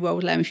tarragon. really well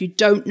with lamb. If you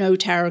don't know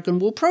tarragon,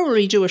 we'll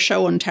probably do a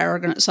show on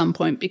tarragon at some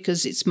point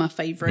because it's my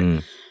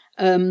favorite.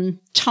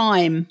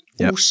 Thyme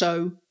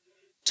also.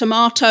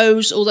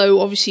 Tomatoes, although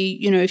obviously,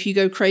 if you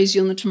go crazy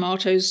on the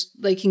tomatoes,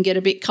 they can get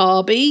a bit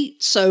carby,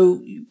 so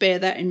bear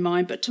that in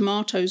mind. But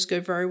tomatoes go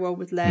very well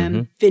with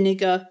lamb,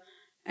 vinegar,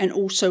 and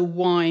also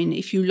wine.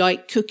 If you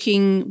like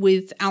cooking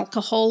with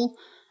alcohol,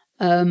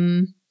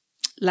 lamb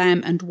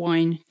and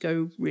wine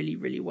go really,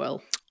 really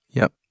well.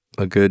 Yep,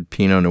 a good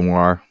Pinot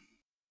Noir.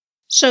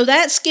 So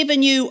that's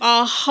given you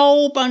a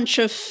whole bunch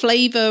of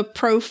flavor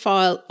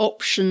profile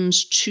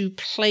options to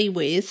play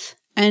with.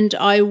 And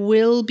I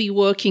will be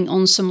working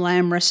on some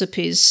lamb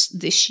recipes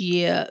this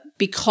year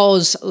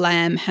because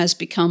lamb has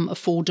become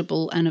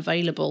affordable and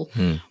available.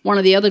 One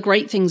of the other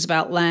great things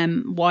about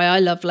lamb, why I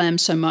love lamb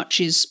so much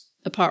is,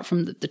 apart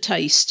from the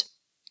taste,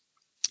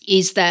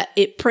 is that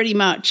it pretty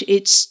much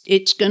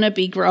it's going to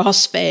be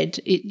grass fed.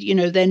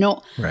 They're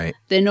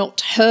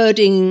not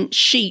herding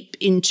sheep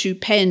into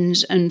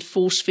pens and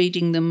force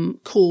feeding them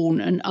corn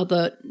and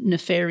other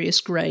nefarious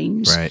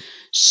grains. Right.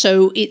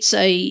 So it's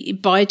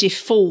by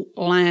default,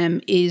 lamb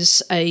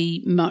is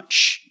a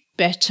much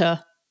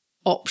better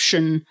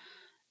option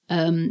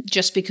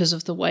just because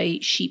of the way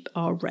sheep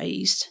are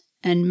raised.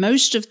 And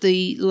most of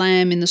the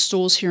lamb in the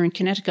stores here in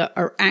Connecticut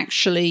are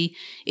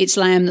it's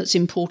lamb that's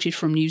imported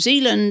from New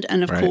Zealand.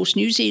 And of course,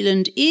 New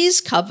Zealand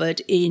is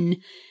covered in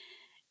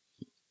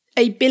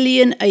 1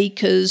 billion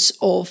acres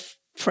of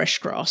fresh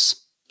grass.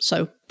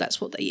 So that's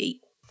what they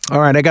eat.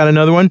 All right, I got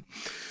another one.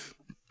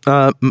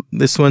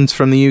 This one's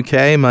from the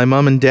UK. My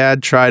mom and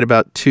dad tried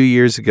about 2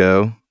 years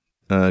ago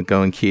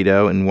going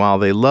keto. And while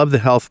they love the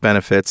health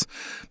benefits,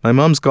 my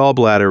mom's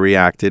gallbladder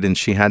reacted and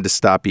she had to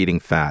stop eating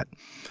fat.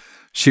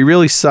 She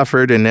really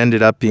suffered and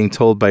ended up being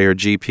told by her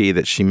GP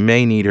that she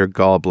may need her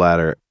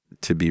gallbladder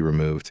to be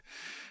removed.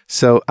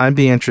 So I'd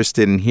be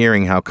interested in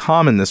hearing how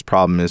common this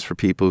problem is for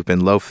people who've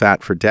been low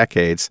fat for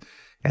decades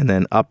and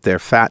then up their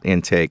fat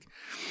intake.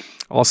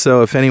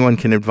 Also, if anyone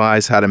can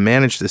advise how to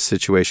manage this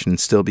situation and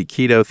still be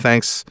keto,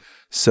 thanks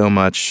so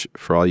much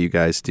for all you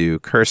guys do.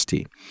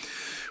 Kirsty.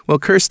 Well,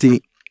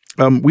 Kirsty,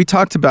 we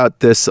talked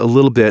about this a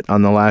little bit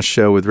on the last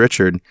show with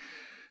Richard.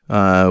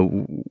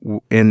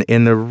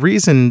 And the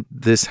reason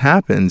this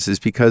happens is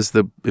because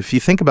if you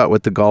think about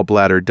what the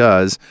gallbladder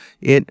does,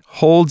 it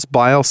holds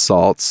bile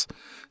salts.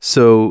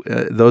 So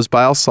those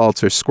bile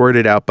salts are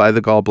squirted out by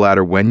the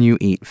gallbladder when you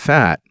eat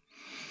fat.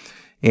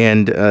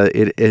 And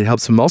it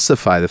helps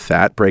emulsify the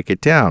fat, break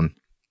it down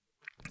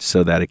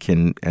so that it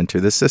can enter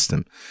the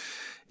system.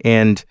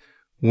 And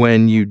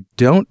when you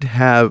don't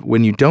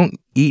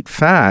eat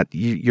fat,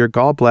 your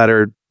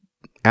gallbladder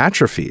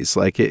atrophies,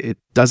 like it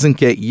doesn't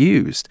get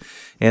used.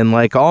 And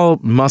like all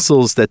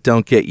muscles that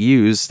don't get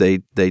used, they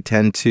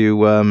tend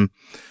to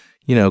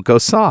go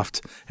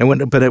soft. And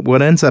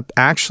what ends up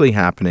actually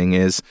happening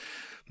is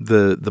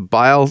the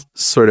bile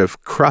sort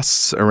of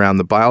crusts around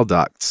the bile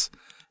ducts,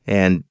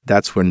 and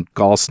that's when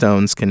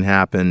gallstones can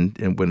happen,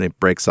 and when it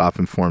breaks off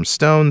and forms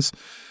stones,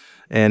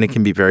 and it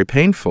can be very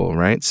painful,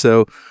 right?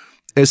 So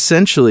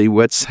essentially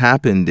what's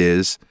happened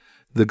is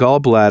the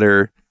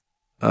gallbladder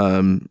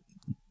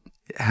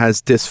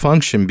has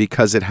dysfunction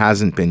because it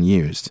hasn't been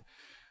used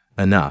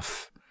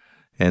enough.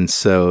 And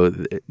so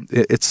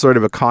it's sort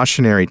of a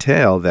cautionary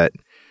tale that,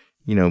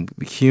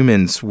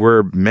 humans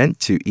were meant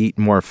to eat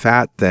more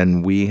fat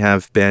than we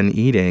have been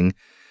eating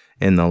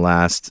in the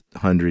last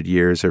 100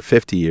 years or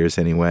 50 years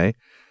anyway,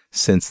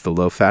 since the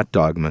low-fat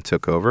dogma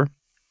took over.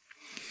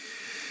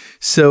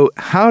 So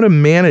how to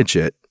manage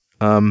it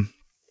and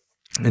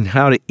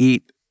how to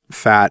eat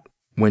fat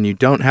when you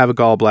don't have a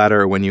gallbladder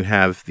or when you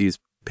have these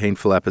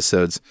painful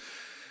episodes.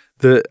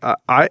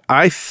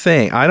 I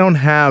think I don't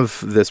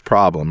have this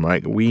problem,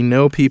 right? We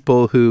know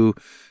people who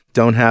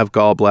don't have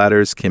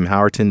gallbladders. Kim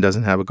Howerton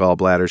doesn't have a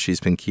gallbladder.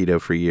 She's been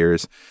keto for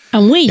years.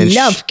 And we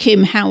love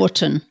Kim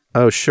Howerton.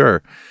 Oh,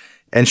 sure.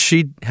 And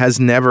she has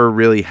never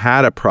really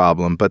had a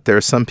problem, but there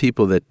are some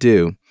people that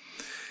do.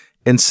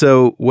 And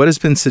so what has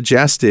been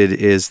suggested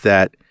is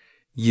that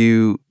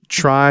you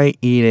try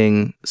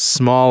eating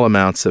small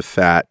amounts of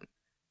fat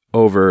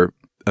over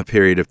a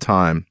period of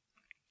time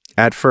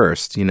at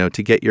first,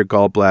 to get your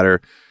gallbladder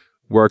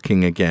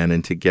working again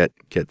and to get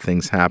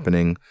things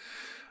happening.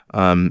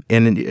 And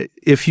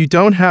if you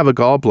don't have a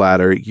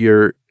gallbladder,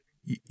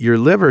 your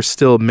liver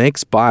still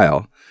makes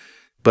bile,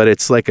 but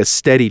it's like a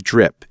steady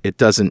drip. It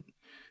doesn't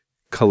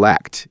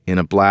collect in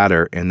a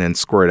bladder and then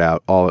squirt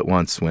out all at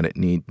once when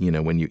you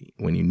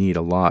eat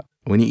a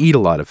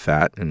lot of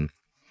fat and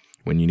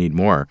when you need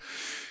more.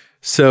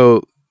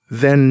 So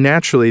then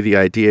naturally the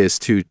idea is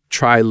to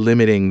try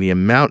limiting the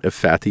amount of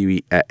fat that you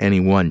eat at any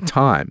one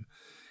time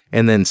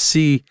and then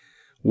see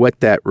what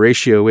that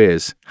ratio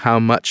is, how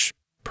much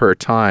per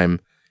time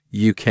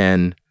you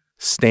can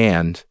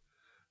stand,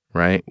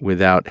 right,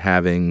 without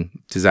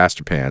having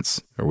disaster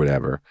pants or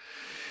whatever.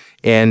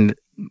 And,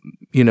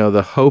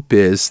 the hope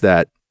is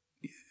that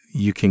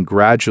you can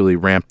gradually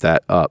ramp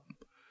that up.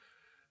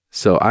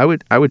 So I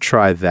would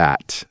try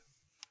that.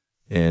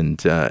 And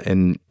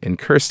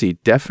Kirsty,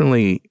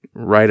 definitely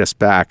write us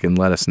back and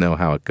let us know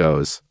how it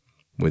goes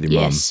with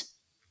your mom.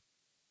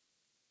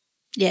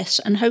 Yes,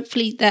 and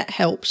hopefully that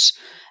helps.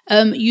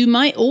 You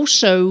might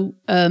also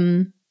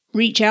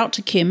reach out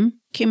to Kim.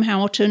 Kim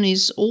Howerton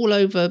is all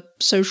over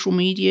social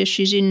media.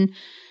 She's in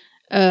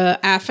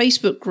our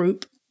Facebook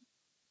group,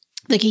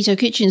 The Keto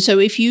Kitchen. So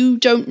if you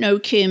don't know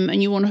Kim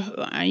and you want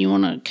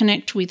to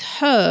connect with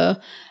her,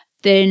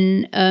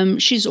 then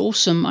she's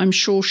awesome. I'm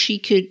sure she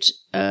could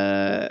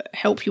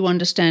help you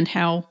understand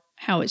how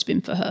it's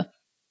been for her.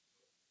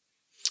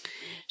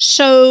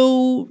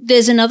 So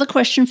there's another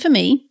question for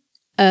me.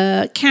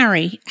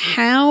 Carrie,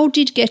 how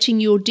did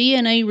getting your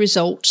DNA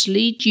results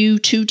lead you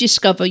to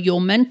discover your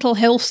mental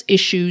health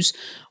issues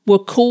were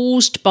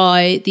caused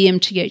by the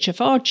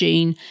MTHFR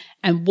gene,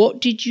 and what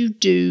did you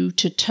do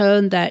to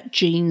turn that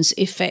gene's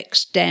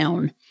effects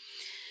down?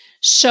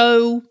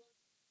 So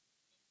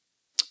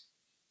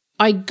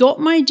I got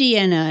my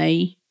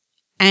DNA,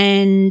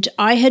 and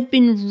I had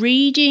been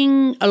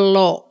reading a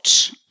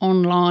lot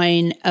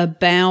online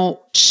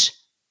about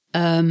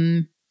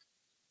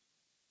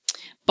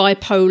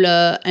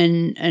bipolar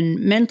and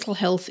mental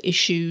health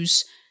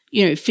issues,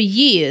 for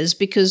years,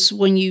 because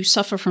when you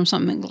suffer from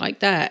something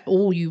like that,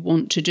 all you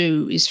want to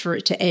do is for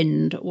it to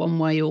end one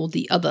way or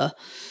the other.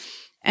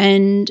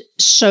 And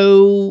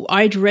so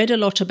I'd read a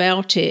lot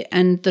about it,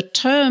 and the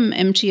term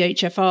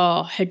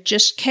MTHFR had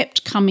just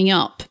kept coming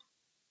up.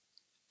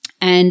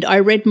 And I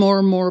read more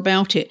and more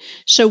about it.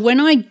 So when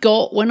I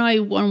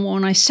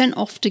sent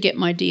off to get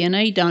my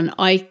DNA done,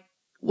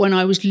 when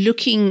I was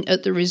looking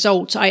at the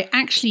results, I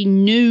actually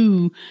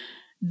knew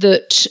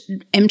that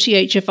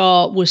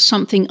MTHFR was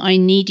something I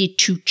needed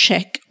to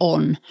check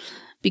on,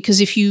 because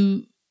if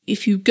you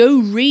go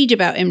read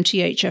about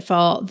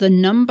MTHFR, the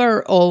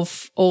number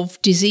of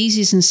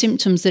diseases and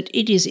symptoms that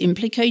it is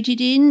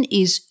implicated in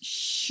is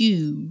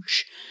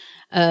huge.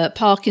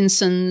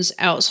 Parkinson's,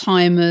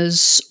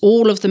 Alzheimer's,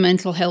 all of the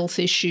mental health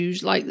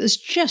issues, there's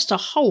just a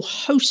whole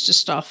host of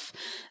stuff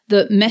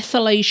that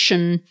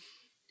methylation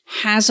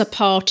has a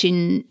part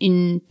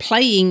in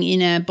playing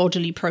in our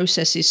bodily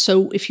processes.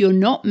 So if you're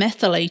not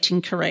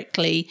methylating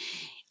correctly,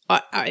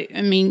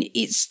 I mean,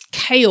 it's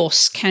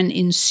chaos can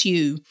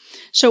ensue.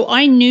 So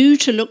I knew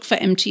to look for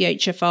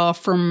MTHFR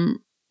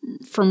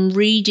from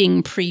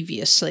reading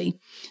previously.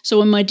 So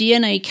when my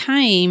DNA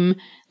came,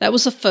 that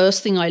was the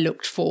first thing I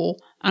looked for,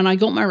 and I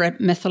got my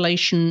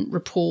methylation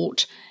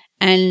report.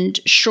 And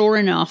sure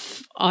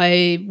enough,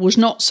 I was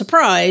not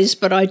surprised,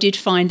 but I did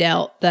find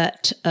out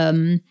that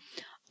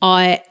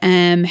I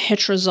am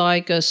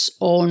heterozygous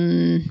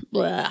on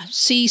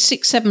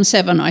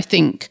C677, I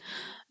think,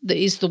 that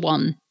is the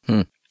one.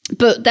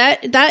 But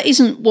that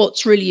isn't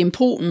what's really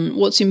important.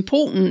 What's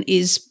important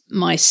is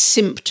my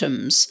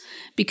symptoms.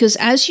 Because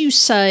as you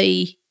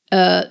say,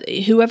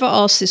 whoever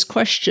asked this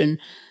question,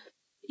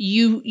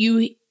 you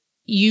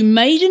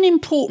made an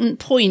important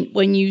point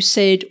when you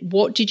said,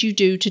 what did you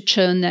do to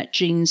turn that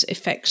gene's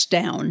effects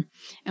down?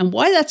 And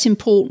why that's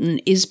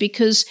important is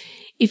because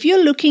if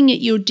you're looking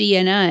at your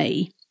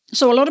DNA,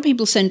 so a lot of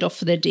people send off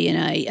for their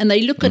DNA and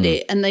they look at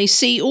it and they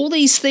see all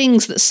these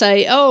things that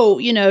say, oh,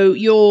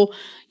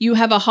 you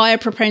have a higher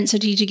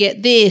propensity to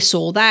get this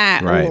or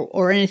that, right,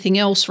 or anything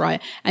else, right?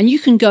 And you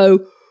can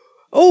go,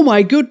 oh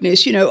my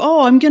goodness,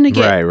 I'm going to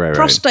get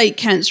prostate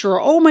cancer,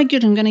 or oh my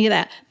goodness, I'm going to get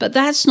that. But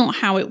that's not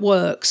how it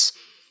works.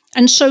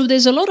 And so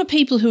there's a lot of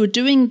people who are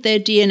doing their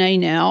DNA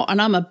now,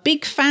 and I'm a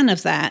big fan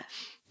of that.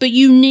 But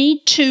you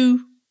need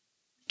to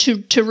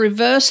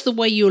reverse the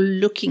way you're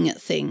looking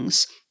at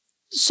things.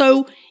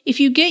 So if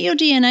you get your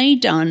DNA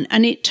done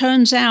and it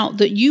turns out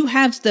that you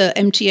have the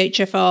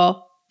MTHFR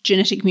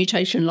genetic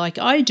mutation like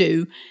I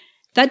do,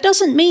 that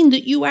doesn't mean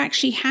that you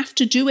actually have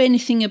to do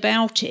anything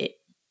about it.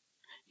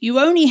 You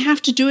only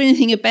have to do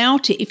anything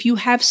about it if you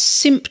have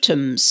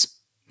symptoms.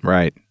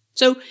 Right.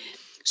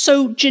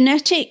 So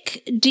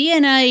genetic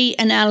DNA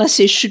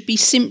analysis should be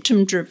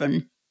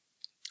symptom-driven.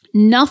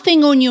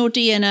 Nothing on your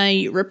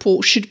DNA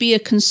report should be a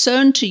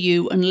concern to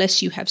you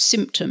unless you have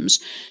symptoms.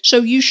 So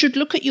you should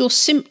look at your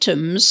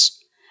symptoms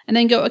and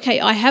then go, okay,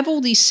 I have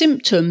all these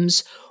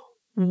symptoms.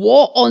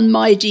 What on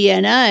my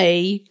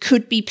DNA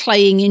could be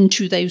playing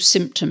into those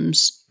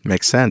symptoms?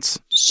 Makes sense.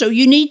 So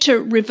you need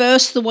to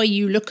reverse the way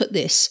you look at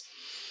this.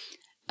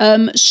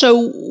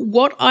 So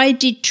what I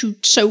did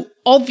so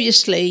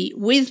obviously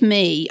with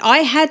me, I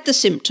had the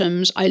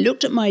symptoms. I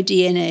looked at my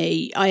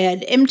DNA. I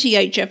had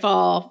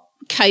MTHFR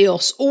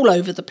chaos all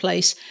over the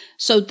place.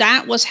 So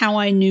that was how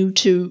I knew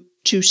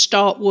to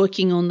start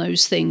working on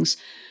those things.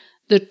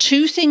 The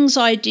two things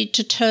I did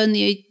to turn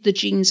the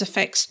gene's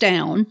effects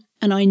down,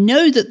 and I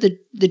know that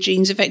the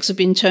gene's effects have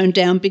been turned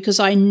down because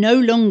I no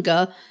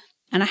longer,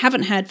 and I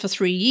haven't had for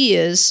 3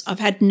 years, I've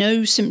had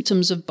no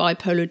symptoms of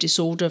bipolar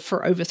disorder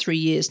for over 3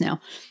 years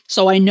now.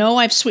 So I know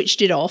I've switched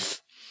it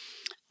off.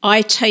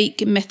 I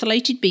take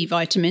methylated B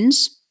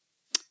vitamins,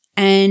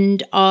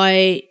 and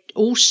I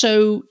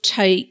also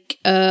take,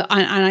 and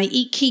I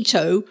eat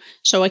keto,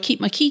 so I keep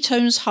my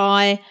ketones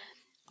high.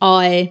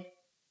 I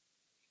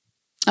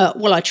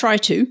try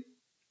to,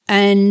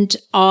 and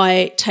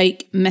I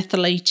take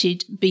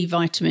methylated B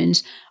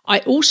vitamins. I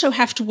also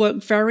have to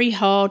work very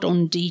hard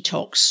on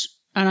detox.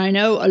 And I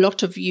know a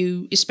lot of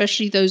you,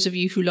 especially those of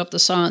you who love the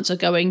science, are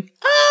going,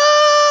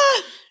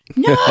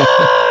 no!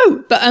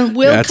 But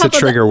we'll that's a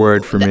trigger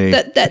word for me.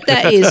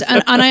 That is,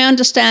 and I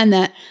understand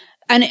that.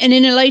 And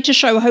in a later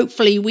show,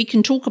 hopefully, we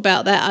can talk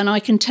about that, and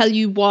I can tell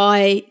you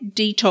why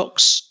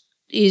detox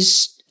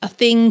is a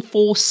thing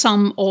for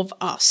some of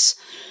us.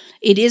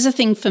 It is a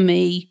thing for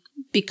me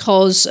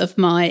because of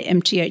my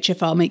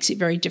MTHFR makes it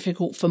very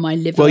difficult for my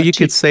liver. Well, you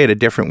could say it a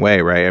different way,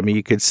 right? I mean,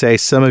 you could say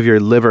some of your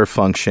liver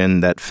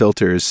function that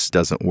filters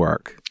doesn't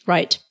work.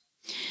 Right.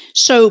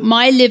 So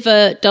my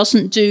liver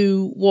doesn't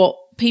do what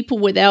people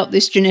without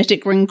this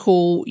genetic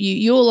wrinkle,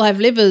 you all have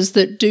livers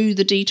that do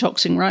the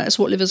detoxing, right? That's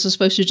what livers are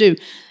supposed to do.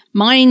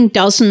 Mine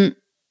doesn't.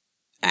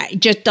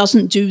 It just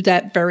doesn't do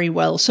that very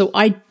well. So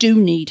I do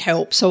need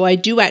help. So I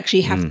do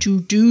actually have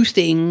to do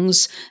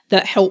things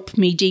that help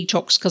me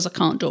detox because I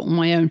can't do it on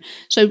my own.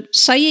 So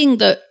saying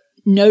that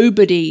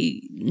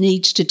nobody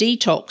needs to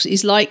detox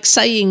is like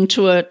saying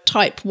to a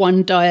type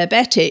 1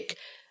 diabetic,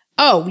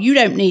 oh, you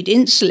don't need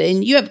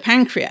insulin, you have a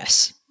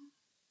pancreas.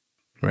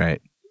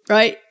 Right.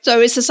 Right? So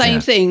it's the same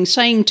thing.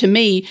 Saying to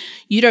me,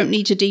 you don't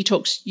need to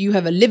detox, you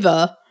have a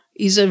liver,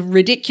 is a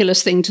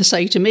ridiculous thing to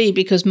say to me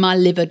because my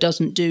liver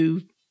doesn't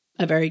do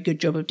a very good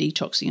job of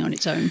detoxing on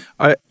its own.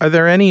 Are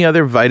there any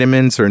other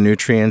vitamins or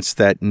nutrients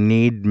that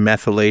need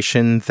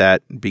methylation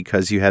that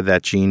because you have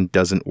that gene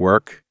doesn't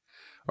work?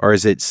 Or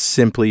is it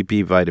simply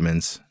B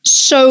vitamins?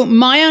 So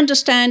my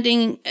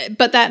understanding,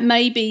 but that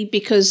may be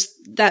because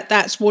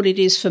that's what it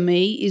is for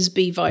me, is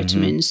B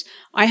vitamins.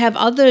 I have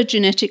other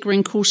genetic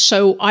wrinkles,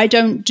 so I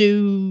don't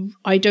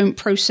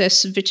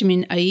process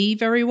vitamin A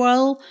very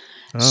well.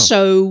 Oh.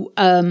 So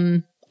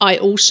I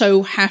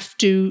also have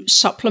to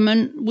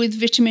supplement with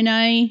vitamin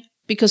A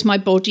because my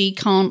body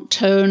can't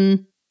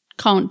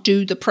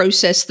do the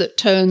process that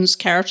turns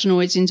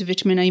carotenoids into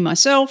vitamin A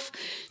myself.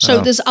 So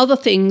there's other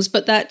things,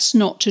 but that's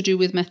not to do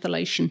with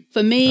methylation.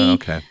 For me,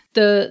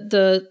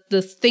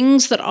 the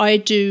things that I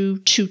do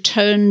to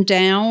turn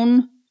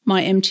down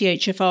my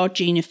MTHFR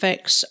gene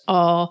effects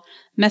are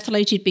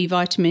methylated B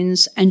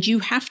vitamins, and you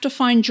have to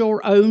find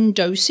your own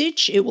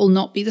dosage. It will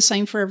not be the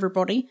same for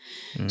everybody.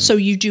 So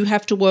you do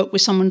have to work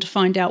with someone to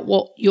find out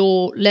what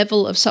your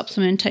level of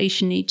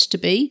supplementation needs to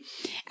be.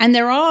 And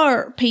there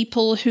are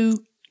people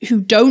who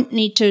don't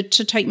need to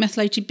take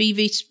methylated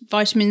B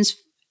vitamins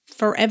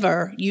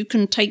forever. You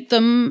can take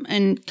them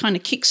and kind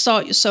of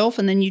kickstart yourself,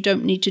 and then you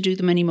don't need to do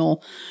them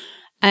anymore.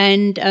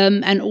 And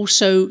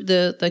also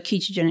the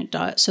ketogenic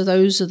diet. So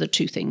those are the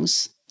two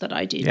things that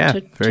I did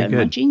to turn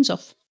my genes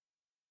off.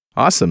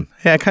 Awesome.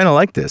 Hey, I kind of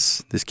like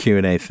this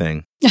Q&A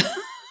thing.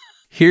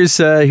 Here's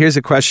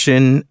a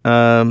question.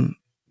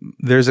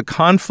 There's a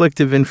conflict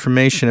of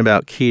information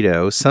about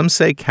keto. Some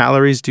say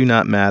calories do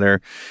not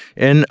matter,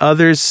 and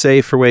others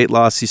say for weight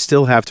loss you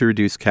still have to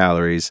reduce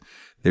calories.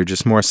 They're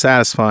just more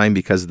satisfying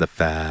because of the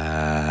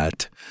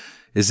fat.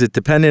 Is it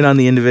dependent on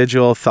the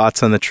individual?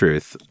 Thoughts on the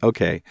truth?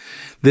 Okay,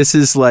 this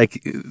is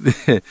like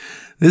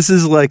this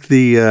is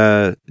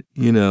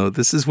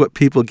what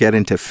people get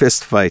into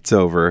fist fights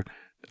over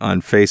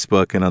on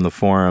Facebook and on the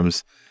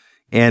forums,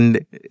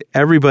 and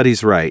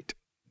everybody's right.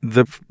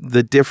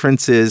 The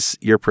difference is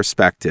your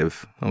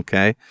perspective,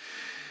 okay?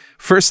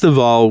 First of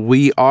all,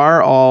 we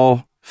are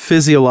all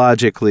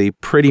physiologically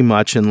pretty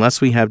much,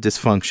 unless we have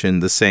dysfunction,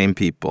 the same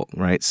people,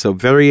 right? So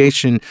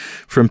variation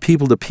from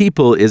people to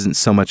people isn't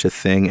so much a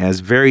thing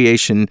as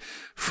variation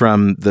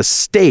from the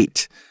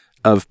state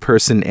of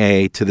person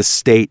A to the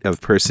state of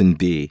person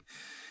B.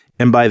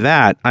 And by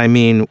that, I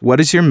mean,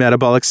 what is your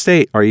metabolic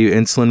state? Are you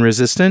insulin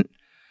resistant?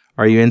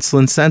 Are you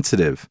insulin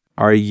sensitive?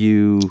 Are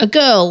you a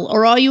girl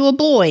or are you a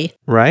boy?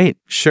 Right,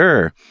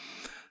 sure.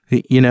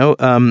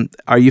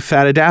 Are you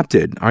fat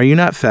adapted? Are you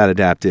not fat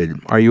adapted?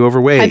 Are you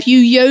overweight? Have you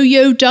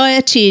yo-yo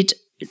dieted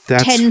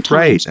That's 10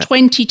 times,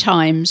 20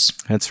 times.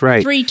 That's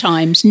right. 3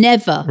 times,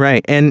 never.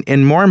 Right.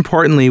 And more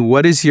importantly,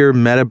 what is your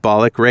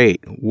metabolic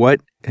rate?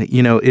 What,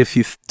 if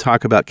you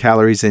talk about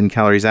calories in,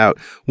 calories out,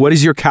 what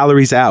is your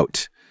calories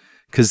out?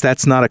 Because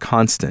that's not a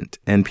constant.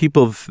 And some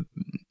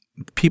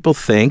people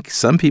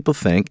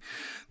think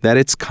that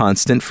it's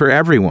constant for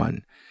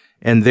everyone.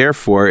 And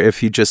therefore,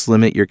 if you just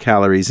limit your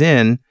calories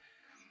in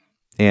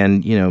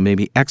and,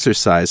 maybe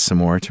exercise some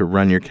more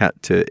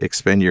to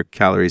expend your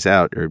calories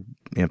out or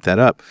amp that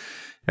up,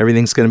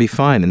 everything's going to be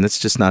fine. And that's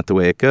just not the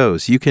way it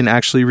goes. You can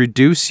actually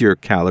reduce your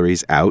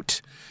calories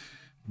out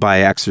by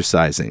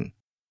exercising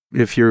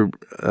if you're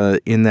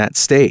in that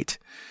state.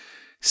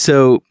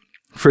 So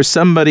for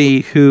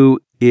somebody who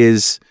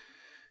is,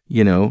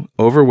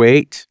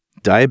 overweight,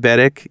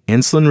 diabetic,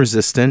 insulin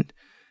resistant,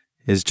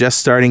 is just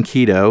starting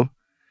keto,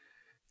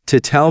 to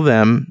tell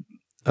them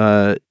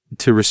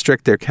to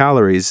restrict their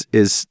calories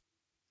is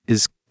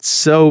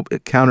so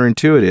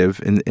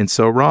counterintuitive and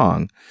so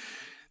wrong.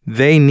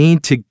 They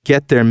need to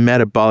get their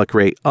metabolic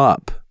rate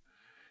up.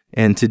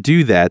 And to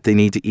do that, they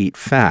need to eat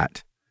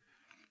fat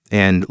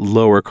and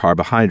lower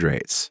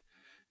carbohydrates.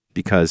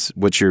 Because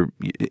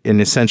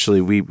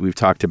essentially we've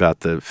talked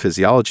about the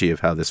physiology of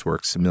how this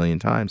works a million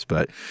times,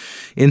 but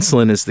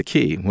insulin is the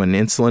key. When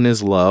insulin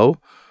is low,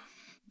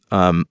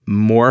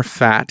 more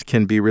fat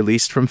can be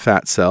released from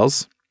fat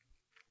cells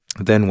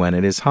than when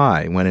it is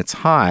high. When it's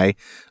high,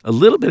 a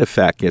little bit of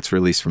fat gets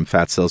released from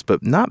fat cells,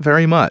 but not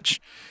very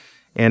much.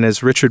 And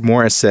as Richard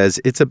Morris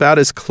says, it's about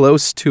as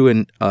close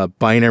to a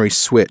binary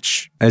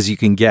switch as you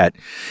can get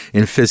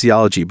in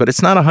physiology, but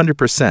it's not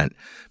 100%.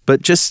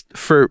 But just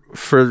for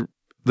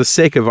the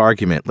sake of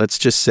argument, let's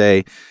just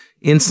say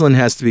insulin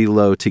has to be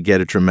low to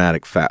get a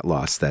dramatic fat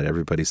loss that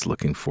everybody's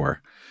looking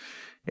for.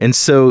 And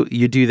so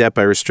you do that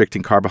by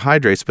restricting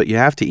carbohydrates, but you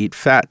have to eat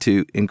fat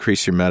to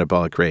increase your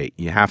metabolic rate.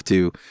 You have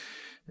to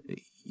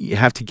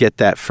get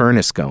that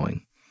furnace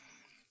going,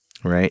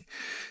 right?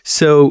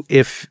 So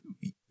if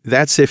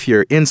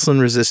you're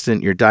insulin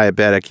resistant, you're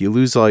diabetic, you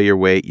lose all your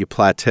weight, you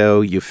plateau,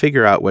 you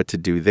figure out what to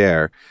do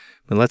there.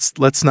 But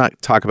let's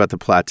not talk about the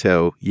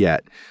plateau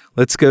yet.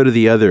 Let's go to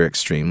the other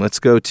extreme. Let's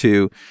go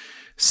to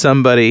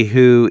somebody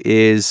who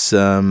is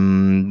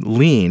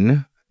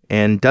lean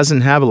and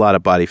doesn't have a lot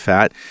of body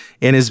fat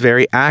and is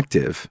very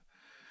active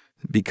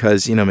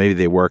because, maybe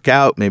they work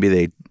out, maybe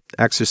they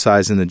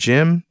exercise in the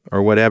gym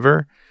or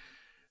whatever.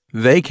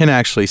 They can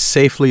actually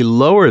safely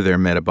lower their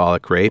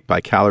metabolic rate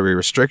by calorie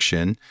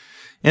restriction.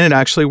 And it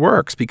actually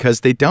works because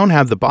they don't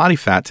have the body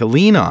fat to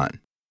lean on.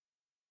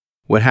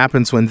 What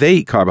happens when they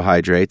eat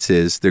carbohydrates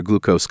is their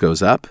glucose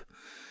goes up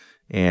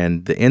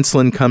and the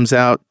insulin comes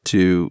out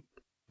to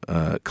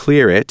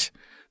clear it.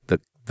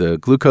 The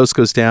glucose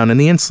goes down and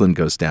the insulin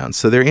goes down.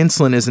 So their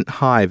insulin isn't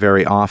high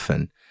very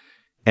often.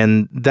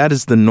 And that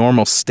is the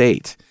normal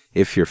state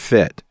if you're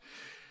fit.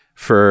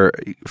 For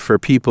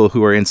people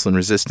who are insulin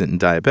resistant and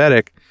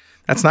diabetic,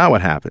 that's not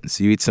what happens.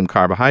 You eat some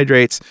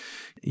carbohydrates,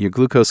 your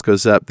glucose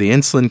goes up, the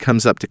insulin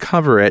comes up to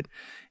cover it,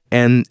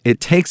 and it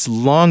takes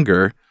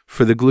longer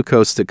for the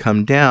glucose to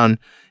come down,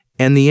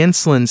 and the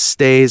insulin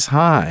stays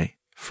high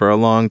for a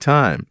long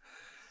time.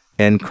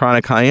 And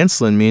chronic high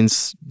insulin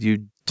means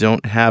you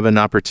don't have an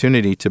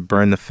opportunity to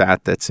burn the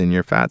fat that's in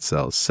your fat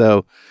cells.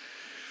 So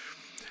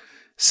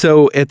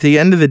at the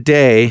end of the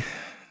day,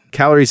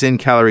 calories in,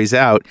 calories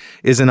out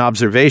is an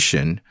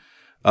observation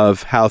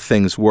of how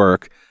things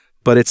work.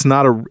 But it's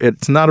not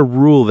a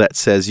rule that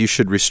says you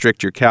should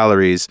restrict your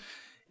calories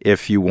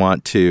if you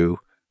want to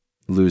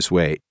lose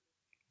weight.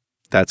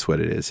 That's what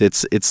it is.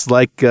 It's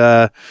like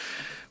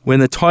when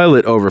the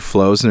toilet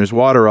overflows and there's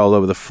water all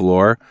over the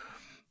floor.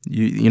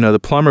 The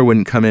plumber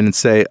wouldn't come in and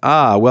say,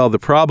 well, the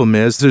problem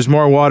is there's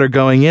more water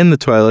going in the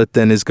toilet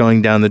than is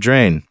going down the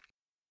drain.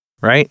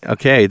 Right?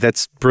 Okay,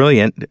 that's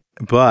brilliant,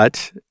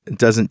 but it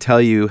doesn't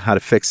tell you how to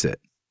fix it.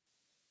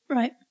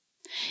 Right.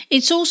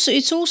 It's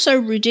also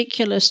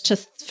ridiculous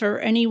for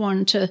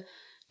anyone to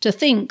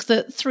think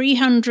that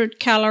 300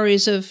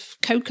 calories of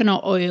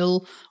coconut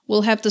oil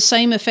will have the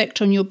same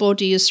effect on your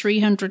body as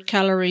 300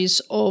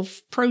 calories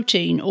of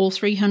protein or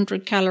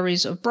 300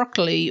 calories of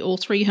broccoli or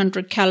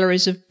 300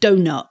 calories of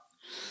donut.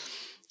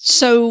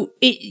 So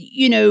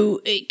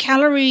a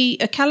calorie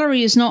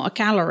is not a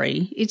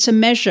calorie. It's a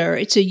measure.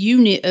 It's a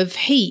unit of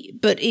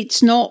heat, but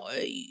it's not.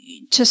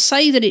 To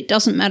say that it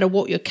doesn't matter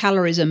what your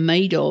calories are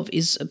made of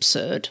is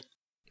absurd.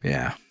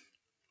 Yeah.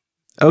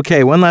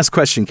 Okay, one last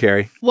question,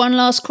 Carrie. One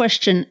last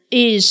question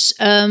is,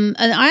 and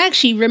I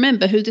actually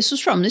remember who this was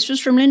from. This was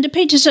from Linda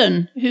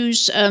Peterson,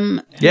 who's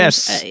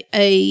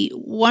a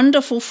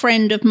wonderful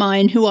friend of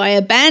mine who I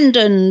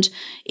abandoned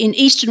in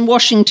Eastern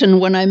Washington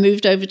when I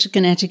moved over to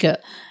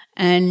Connecticut.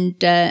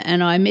 And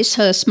I miss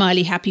her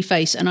smiley, happy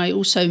face, and I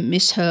also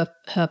miss her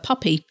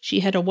puppy.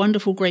 She had a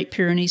wonderful Great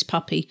Pyrenees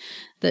puppy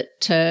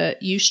that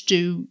used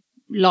to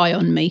lie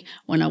on me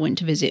when I went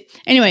to visit.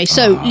 Anyway,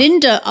 so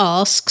Linda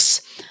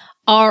asks,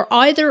 Are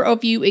either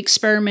of you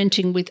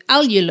experimenting with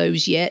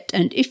allulose yet?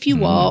 And if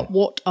you are,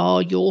 what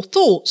are your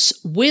thoughts?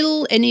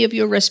 Will any of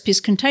your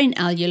recipes contain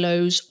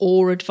allulose,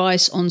 or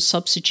advice on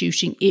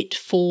substituting it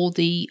for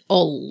the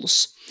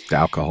ols? The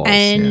alcohols.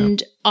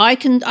 And I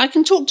can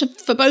talk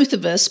for both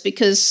of us,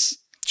 because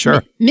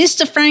sure.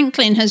 Mr.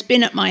 Franklin has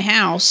been at my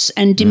house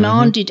and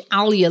demanded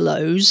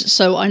allulose,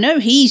 so I know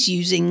he's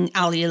using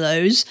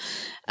allulose.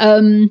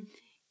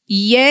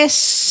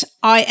 Yes,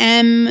 I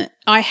am.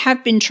 I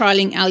have been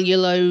trialing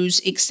allulose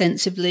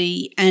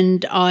extensively,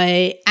 and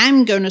I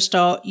am going to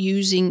start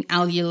using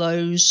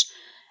allulose.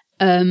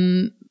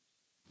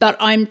 But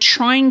I'm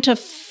trying to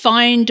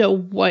find a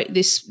way.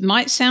 This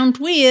might sound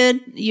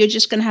weird. You're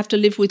just going to have to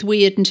live with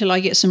weird until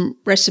I get some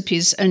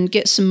recipes and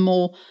get some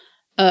more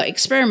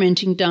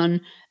experimenting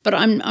done. But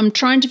I'm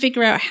trying to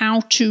figure out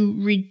how to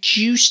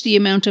reduce the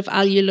amount of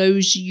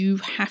allulose you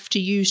have to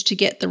use to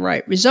get the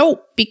right result,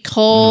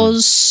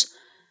 because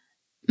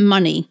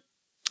money.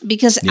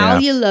 Because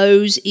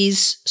allulose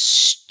is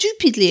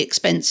stupidly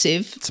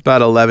expensive. It's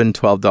about $11,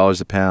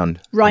 $12 a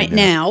pound. Right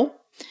now,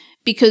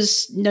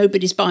 because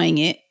nobody's buying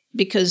it,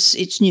 because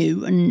it's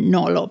new and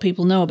not a lot of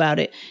people know about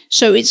it.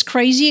 So it's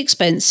crazy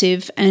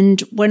expensive.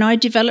 And when I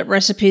develop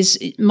recipes,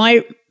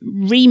 my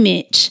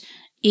remit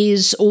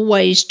is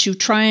always to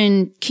try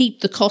and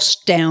keep the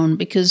cost down,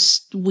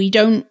 because we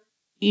don't,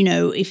 we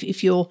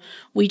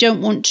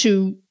don't want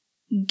to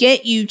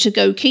get you to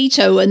go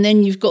keto and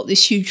then you've got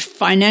this huge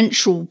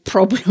financial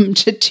problem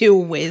to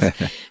deal with.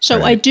 So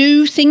right. I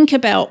do think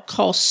about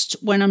cost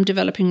when I'm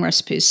developing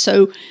recipes.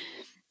 So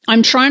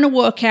I'm trying to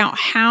work out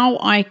how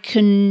I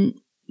can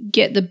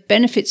get the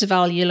benefits of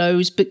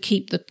allulose but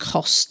keep the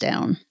costs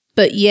down.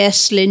 But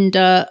yes,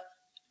 Linda,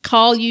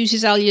 Carl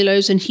uses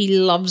allulose and he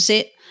loves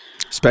it.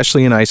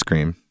 Especially in ice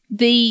cream.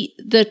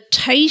 The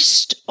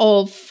taste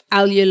of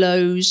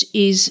allulose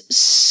is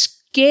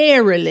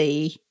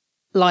scarily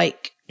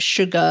like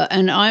sugar,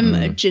 and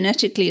I'm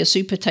genetically a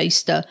super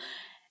taster.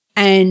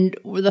 And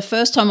the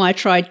first time I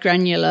tried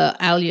granular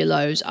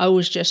allulose, I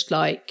was just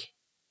like,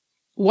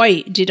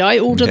 wait, did I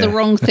order the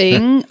wrong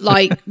thing?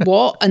 Like,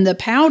 what? And the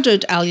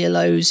powdered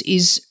allulose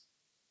is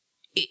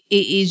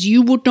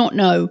you would not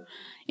know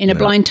in a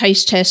blind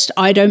taste test.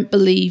 I don't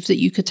believe that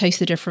you could taste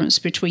the difference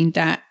between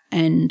that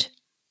and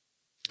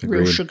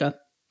real sugar.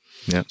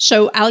 Yeah.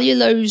 So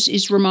allulose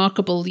is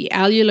remarkable. The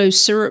allulose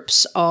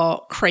syrups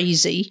are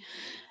crazy.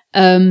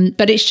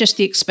 But it's just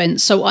the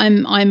expense. So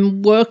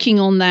I'm working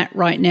on that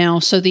right now.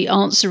 So the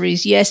answer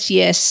is yes,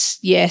 yes,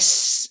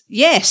 yes,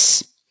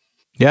 yes.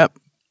 Yep.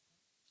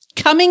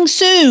 Coming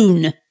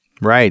soon.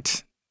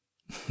 Right.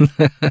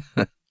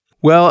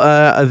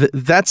 Well,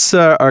 that's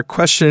our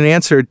question and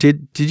answer.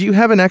 Did you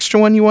have an extra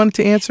one you wanted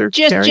to answer,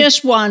 Carrie?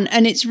 Just one,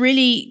 and it's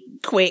really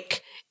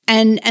quick.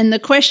 And the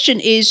question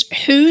is,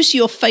 who's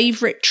your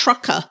favorite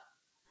trucker?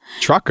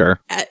 Trucker?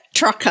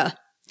 Trucker.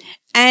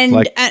 And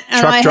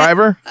truck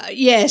driver?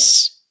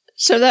 Yes.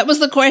 So that was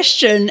the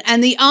question.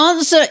 And the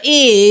answer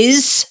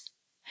is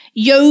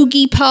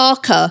Yogi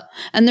Parker.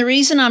 And the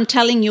reason I'm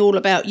telling you all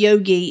about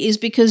Yogi is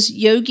because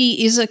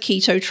Yogi is a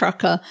keto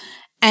trucker,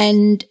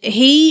 and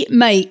he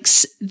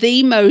makes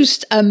the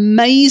most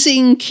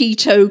amazing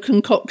keto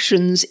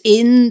concoctions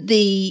in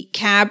the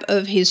cab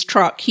of his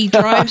truck. He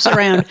drives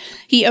around.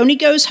 He only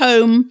goes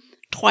home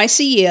twice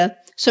a year.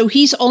 So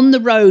he's on the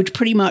road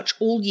pretty much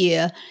all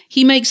year.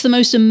 He makes the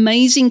most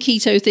amazing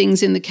keto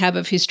things in the cab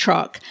of his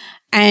truck.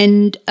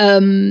 And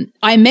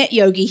I met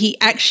Yogi.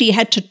 He actually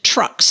had to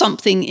truck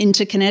something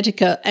into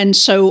Connecticut. And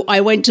so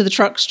I went to the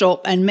truck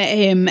stop and met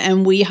him,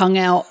 and we hung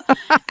out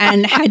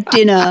and had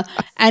dinner.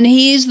 And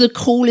he is the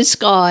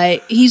coolest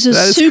guy. He's a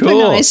super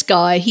nice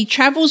guy. He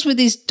travels with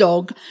his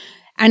dog,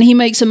 and he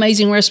makes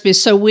amazing recipes.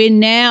 So we're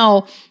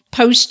now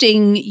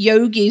posting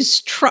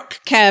Yogi's truck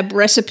cab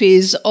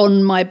recipes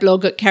on my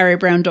blog at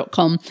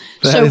carriebrown.com.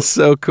 That is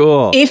so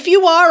cool. If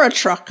you are a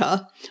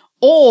trucker,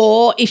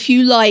 or if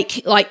you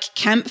like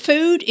camp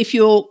food, if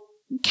you're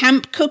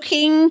camp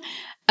cooking,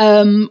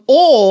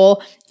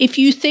 or if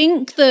you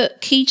think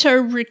that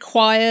keto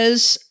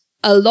requires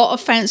a lot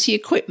of fancy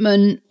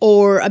equipment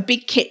or a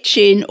big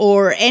kitchen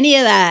or any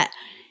of that,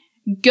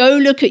 go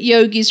look at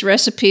Yogi's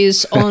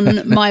recipes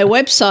on my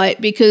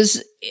website,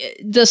 because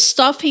the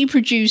stuff he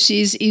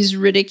produces is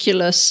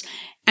ridiculous.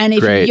 And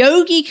if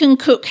Yogi can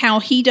cook how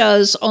he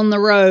does on the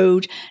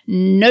road,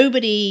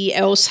 nobody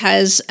else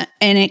has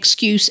an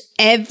excuse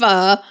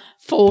ever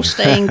for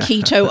staying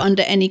keto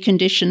under any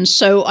conditions.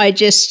 So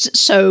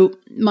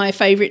my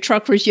favorite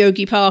trucker is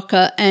Yogi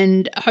Parker,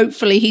 and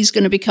hopefully he's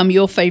going to become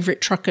your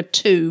favorite trucker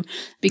too,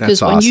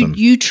 because when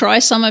you try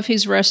some of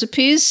his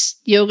recipes,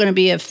 you're going to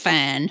be a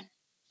fan.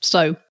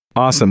 So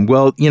awesome.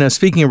 Well,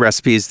 speaking of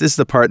recipes, this is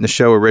the part in the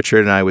show where Richard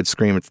and I would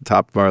scream at the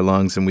top of our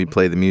lungs and we'd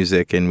play the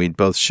music and we'd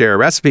both share a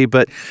recipe.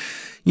 But,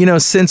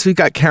 since we've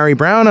got Carrie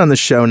Brown on the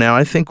show now,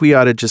 I think we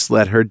ought to just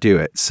let her do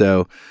it.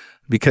 So,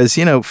 because,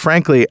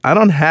 frankly, I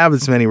don't have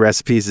as many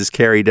recipes as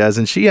Carrie does,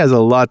 and she has a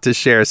lot to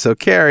share. So,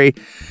 Carrie,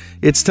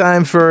 it's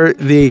time for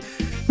the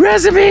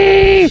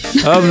recipe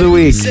of the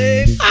week.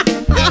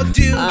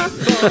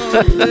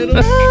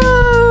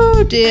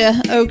 Oh dear.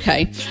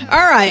 Okay.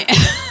 All right.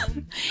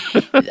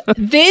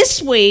 This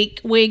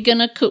week we're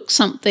gonna cook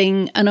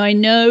something, and I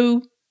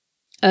know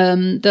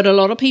that a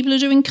lot of people are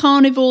doing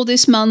carnivore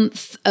this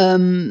month.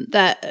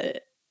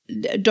 That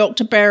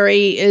Dr.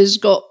 Berry has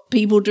got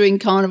people doing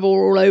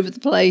carnivore all over the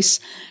place.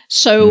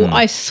 So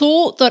I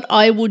thought that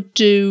I would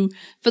do,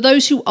 for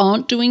those who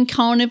aren't doing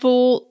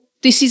carnivore,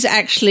 this is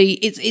actually,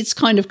 it's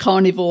kind of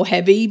carnivore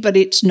heavy, but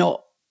it's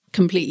not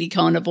completely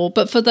carnivore.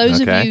 But for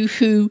those of you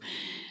who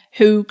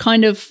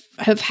kind of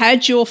have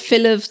had your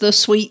fill of the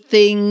sweet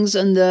things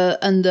and the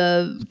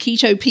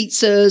keto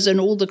pizzas and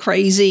all the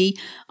crazy,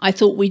 I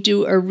thought we'd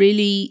do a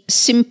really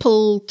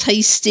simple,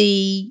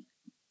 tasty,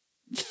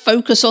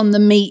 focus on the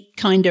meat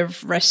kind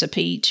of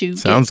recipe to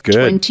Sounds get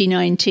good.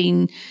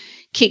 2019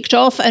 kicked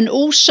off. And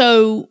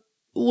also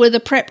with a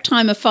prep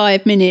time of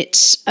 5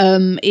 minutes,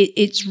 it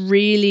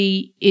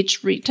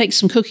takes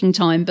some cooking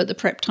time, but the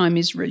prep time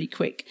is really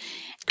quick.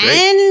 Great.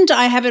 And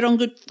I have it on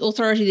good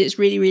authority that it's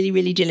really, really,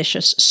 really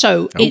delicious.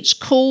 So It's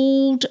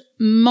called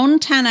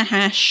Montana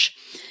hash,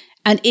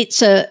 and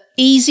it's a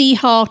easy,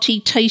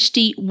 hearty,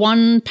 tasty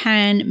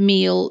one-pan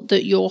meal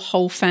that your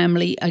whole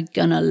family are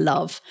gonna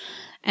love.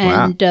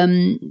 And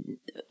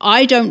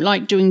I don't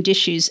like doing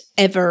dishes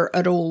ever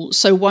at all.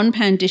 So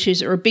one-pan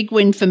dishes are a big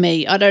win for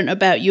me. I don't know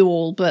about you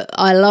all, but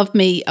I love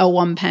me a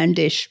one-pan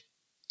dish.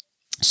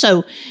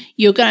 So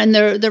you're going,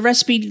 the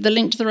recipe, the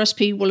link to the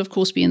recipe will of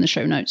course be in the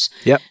show notes.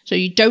 Yep. So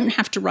you don't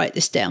have to write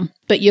this down,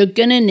 but you're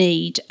going to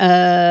need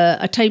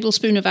a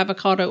tablespoon of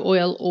avocado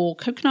oil or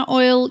coconut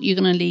oil. You're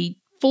going to need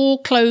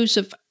 4 cloves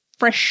of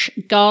fresh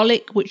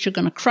garlic, which you're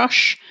going to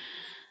crush,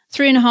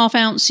 3.5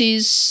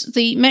 ounces.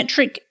 The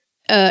metric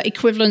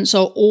equivalents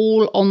are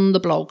all on the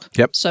blog.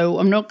 Yep. So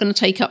I'm not going to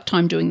take up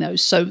time doing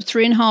those. So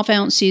 3.5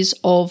 ounces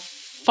of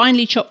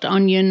finely chopped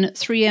onion,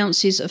 3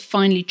 ounces of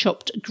finely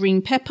chopped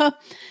green pepper,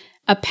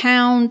 a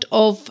pound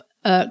of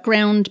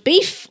ground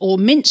beef or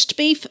minced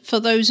beef for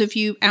those of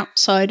you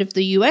outside of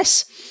the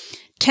US,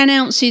 10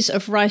 ounces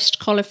of riced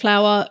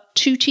cauliflower,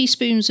 2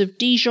 teaspoons of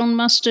Dijon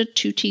mustard,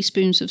 2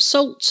 teaspoons of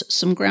salt,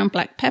 some ground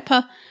black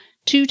pepper,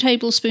 2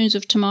 tablespoons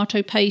of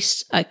tomato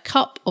paste, a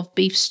cup of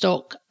beef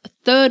stock,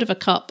 1/3 of a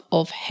cup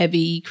of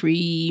heavy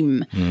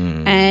cream,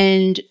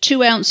 and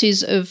 2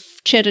 ounces of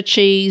cheddar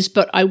cheese,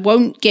 but I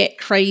won't get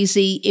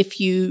crazy if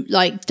you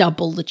like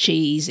double the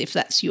cheese, if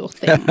that's your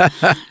thing.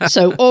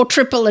 So, or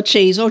triple the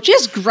cheese, or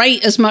just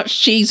grate as much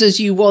cheese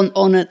as you want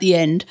on at the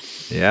end.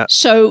 Yeah.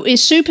 So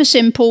it's super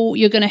simple.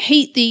 You're going to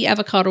heat the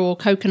avocado or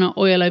coconut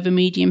oil over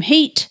medium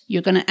heat.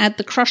 You're going to add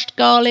the crushed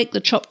garlic, the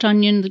chopped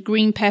onion, the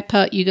green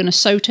pepper. You're going to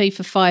saute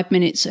for 5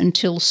 minutes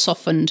until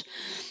softened.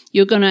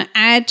 You're going to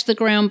add the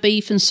ground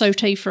beef and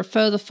saute for a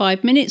further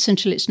 5 minutes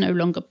until it's no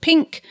longer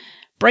pink,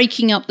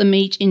 breaking up the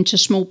meat into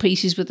small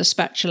pieces with a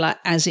spatula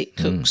as it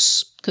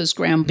cooks, because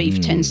ground beef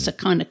tends to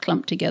kind of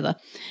clump together.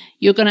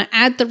 You're going to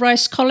add the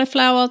riced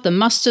cauliflower, the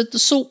mustard, the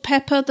salt,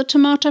 pepper, the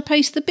tomato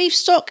paste, the beef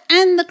stock,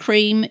 and the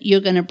cream. You're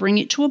going to bring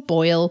it to a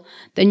boil.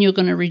 Then you're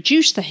going to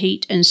reduce the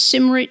heat and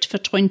simmer it for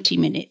 20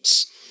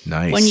 minutes.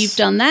 Nice. When you've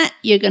done that,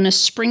 you're going to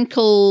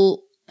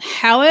sprinkle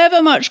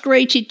however much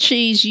grated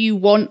cheese you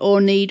want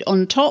or need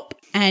on top,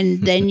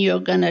 and then you're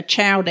going to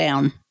chow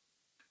down.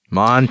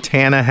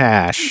 Montana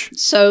hash.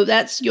 So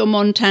that's your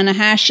Montana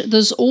hash.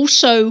 There's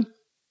also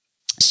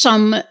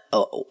some,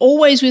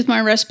 always with my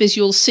recipes,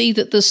 you'll see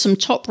that there's some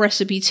top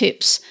recipe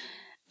tips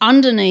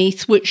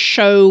underneath which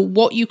show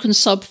what you can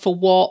sub for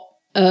what,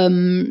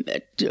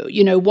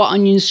 what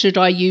onions should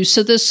I use.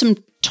 So there's some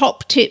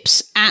top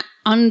tips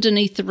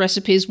underneath the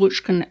recipes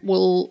which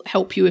will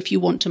help you if you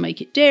want to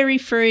make it dairy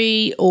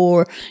free,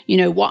 or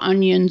what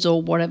onions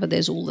or whatever.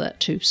 There's all that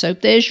too. So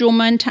there's your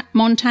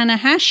Montana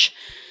hash.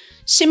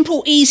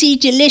 Simple, easy,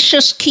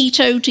 delicious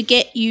keto to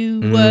get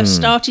you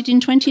started in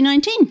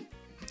 2019.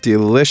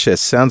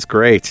 Delicious. Sounds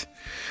great.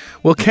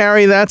 Well,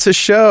 Carrie, that's a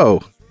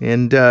show.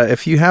 And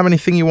if you have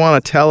anything you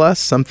want to tell us,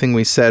 something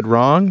we said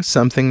wrong,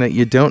 something that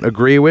you don't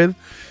agree with,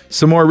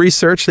 some more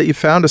research that you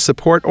found to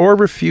support or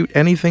refute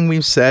anything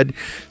we've said,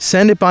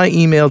 send it by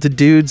email to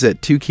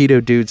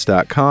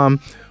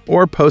dudes@twoketodudes.com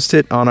or post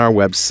it on our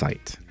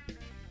website.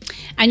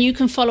 And you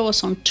can follow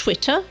us on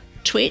Twitter,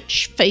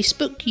 Twitch,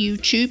 Facebook,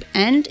 YouTube,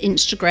 and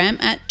Instagram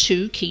at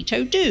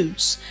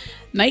 2KetoDudes.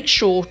 Make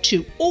sure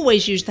to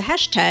always use the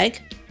hashtag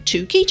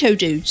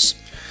 2KetoDudes.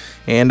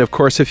 And of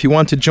course, if you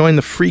want to join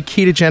the free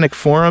ketogenic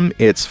forum,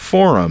 it's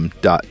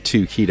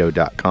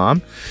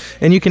forum.2keto.com.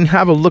 And you can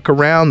have a look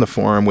around the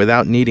forum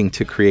without needing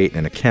to create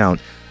an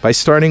account by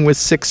starting with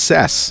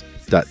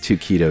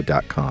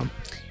success.2keto.com.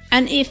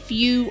 And if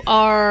you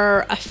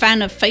are a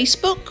fan of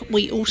Facebook,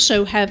 we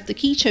also have the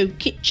Keto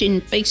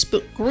Kitchen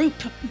Facebook group.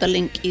 The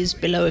link is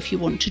below if you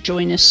want to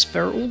join us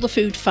for all the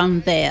food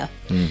fun there.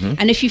 Mm-hmm.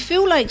 And if you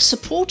feel like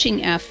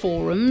supporting our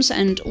forums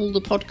and all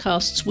the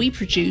podcasts we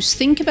produce,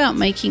 think about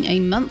making a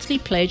monthly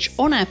pledge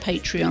on our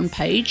Patreon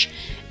page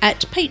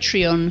at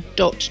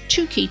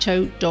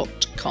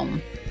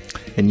patreon.2keto.com.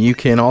 And you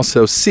can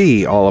also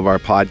see all of our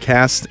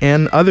podcasts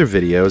and other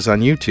videos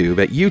on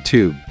YouTube at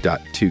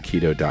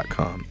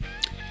youtube.2keto.com.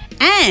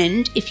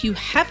 And if you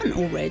haven't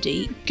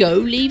already, go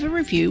leave a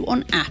review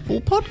on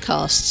Apple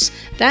Podcasts.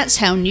 That's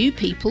how new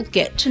people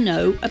get to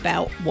know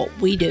about what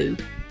we do.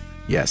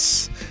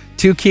 Yes.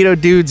 2 Keto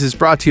Dudes is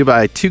brought to you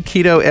by 2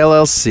 Keto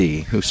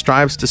LLC, who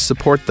strives to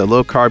support the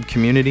low-carb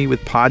community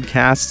with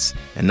podcasts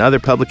and other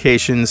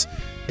publications.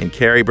 And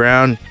Carrie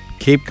Brown,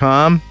 keep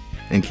calm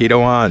and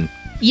keto on.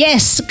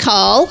 Yes,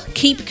 Carl,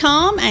 keep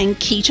calm and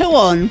keto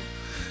on.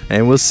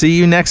 And we'll see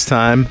you next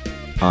time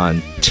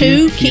on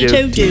 2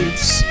 Keto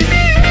Dudes.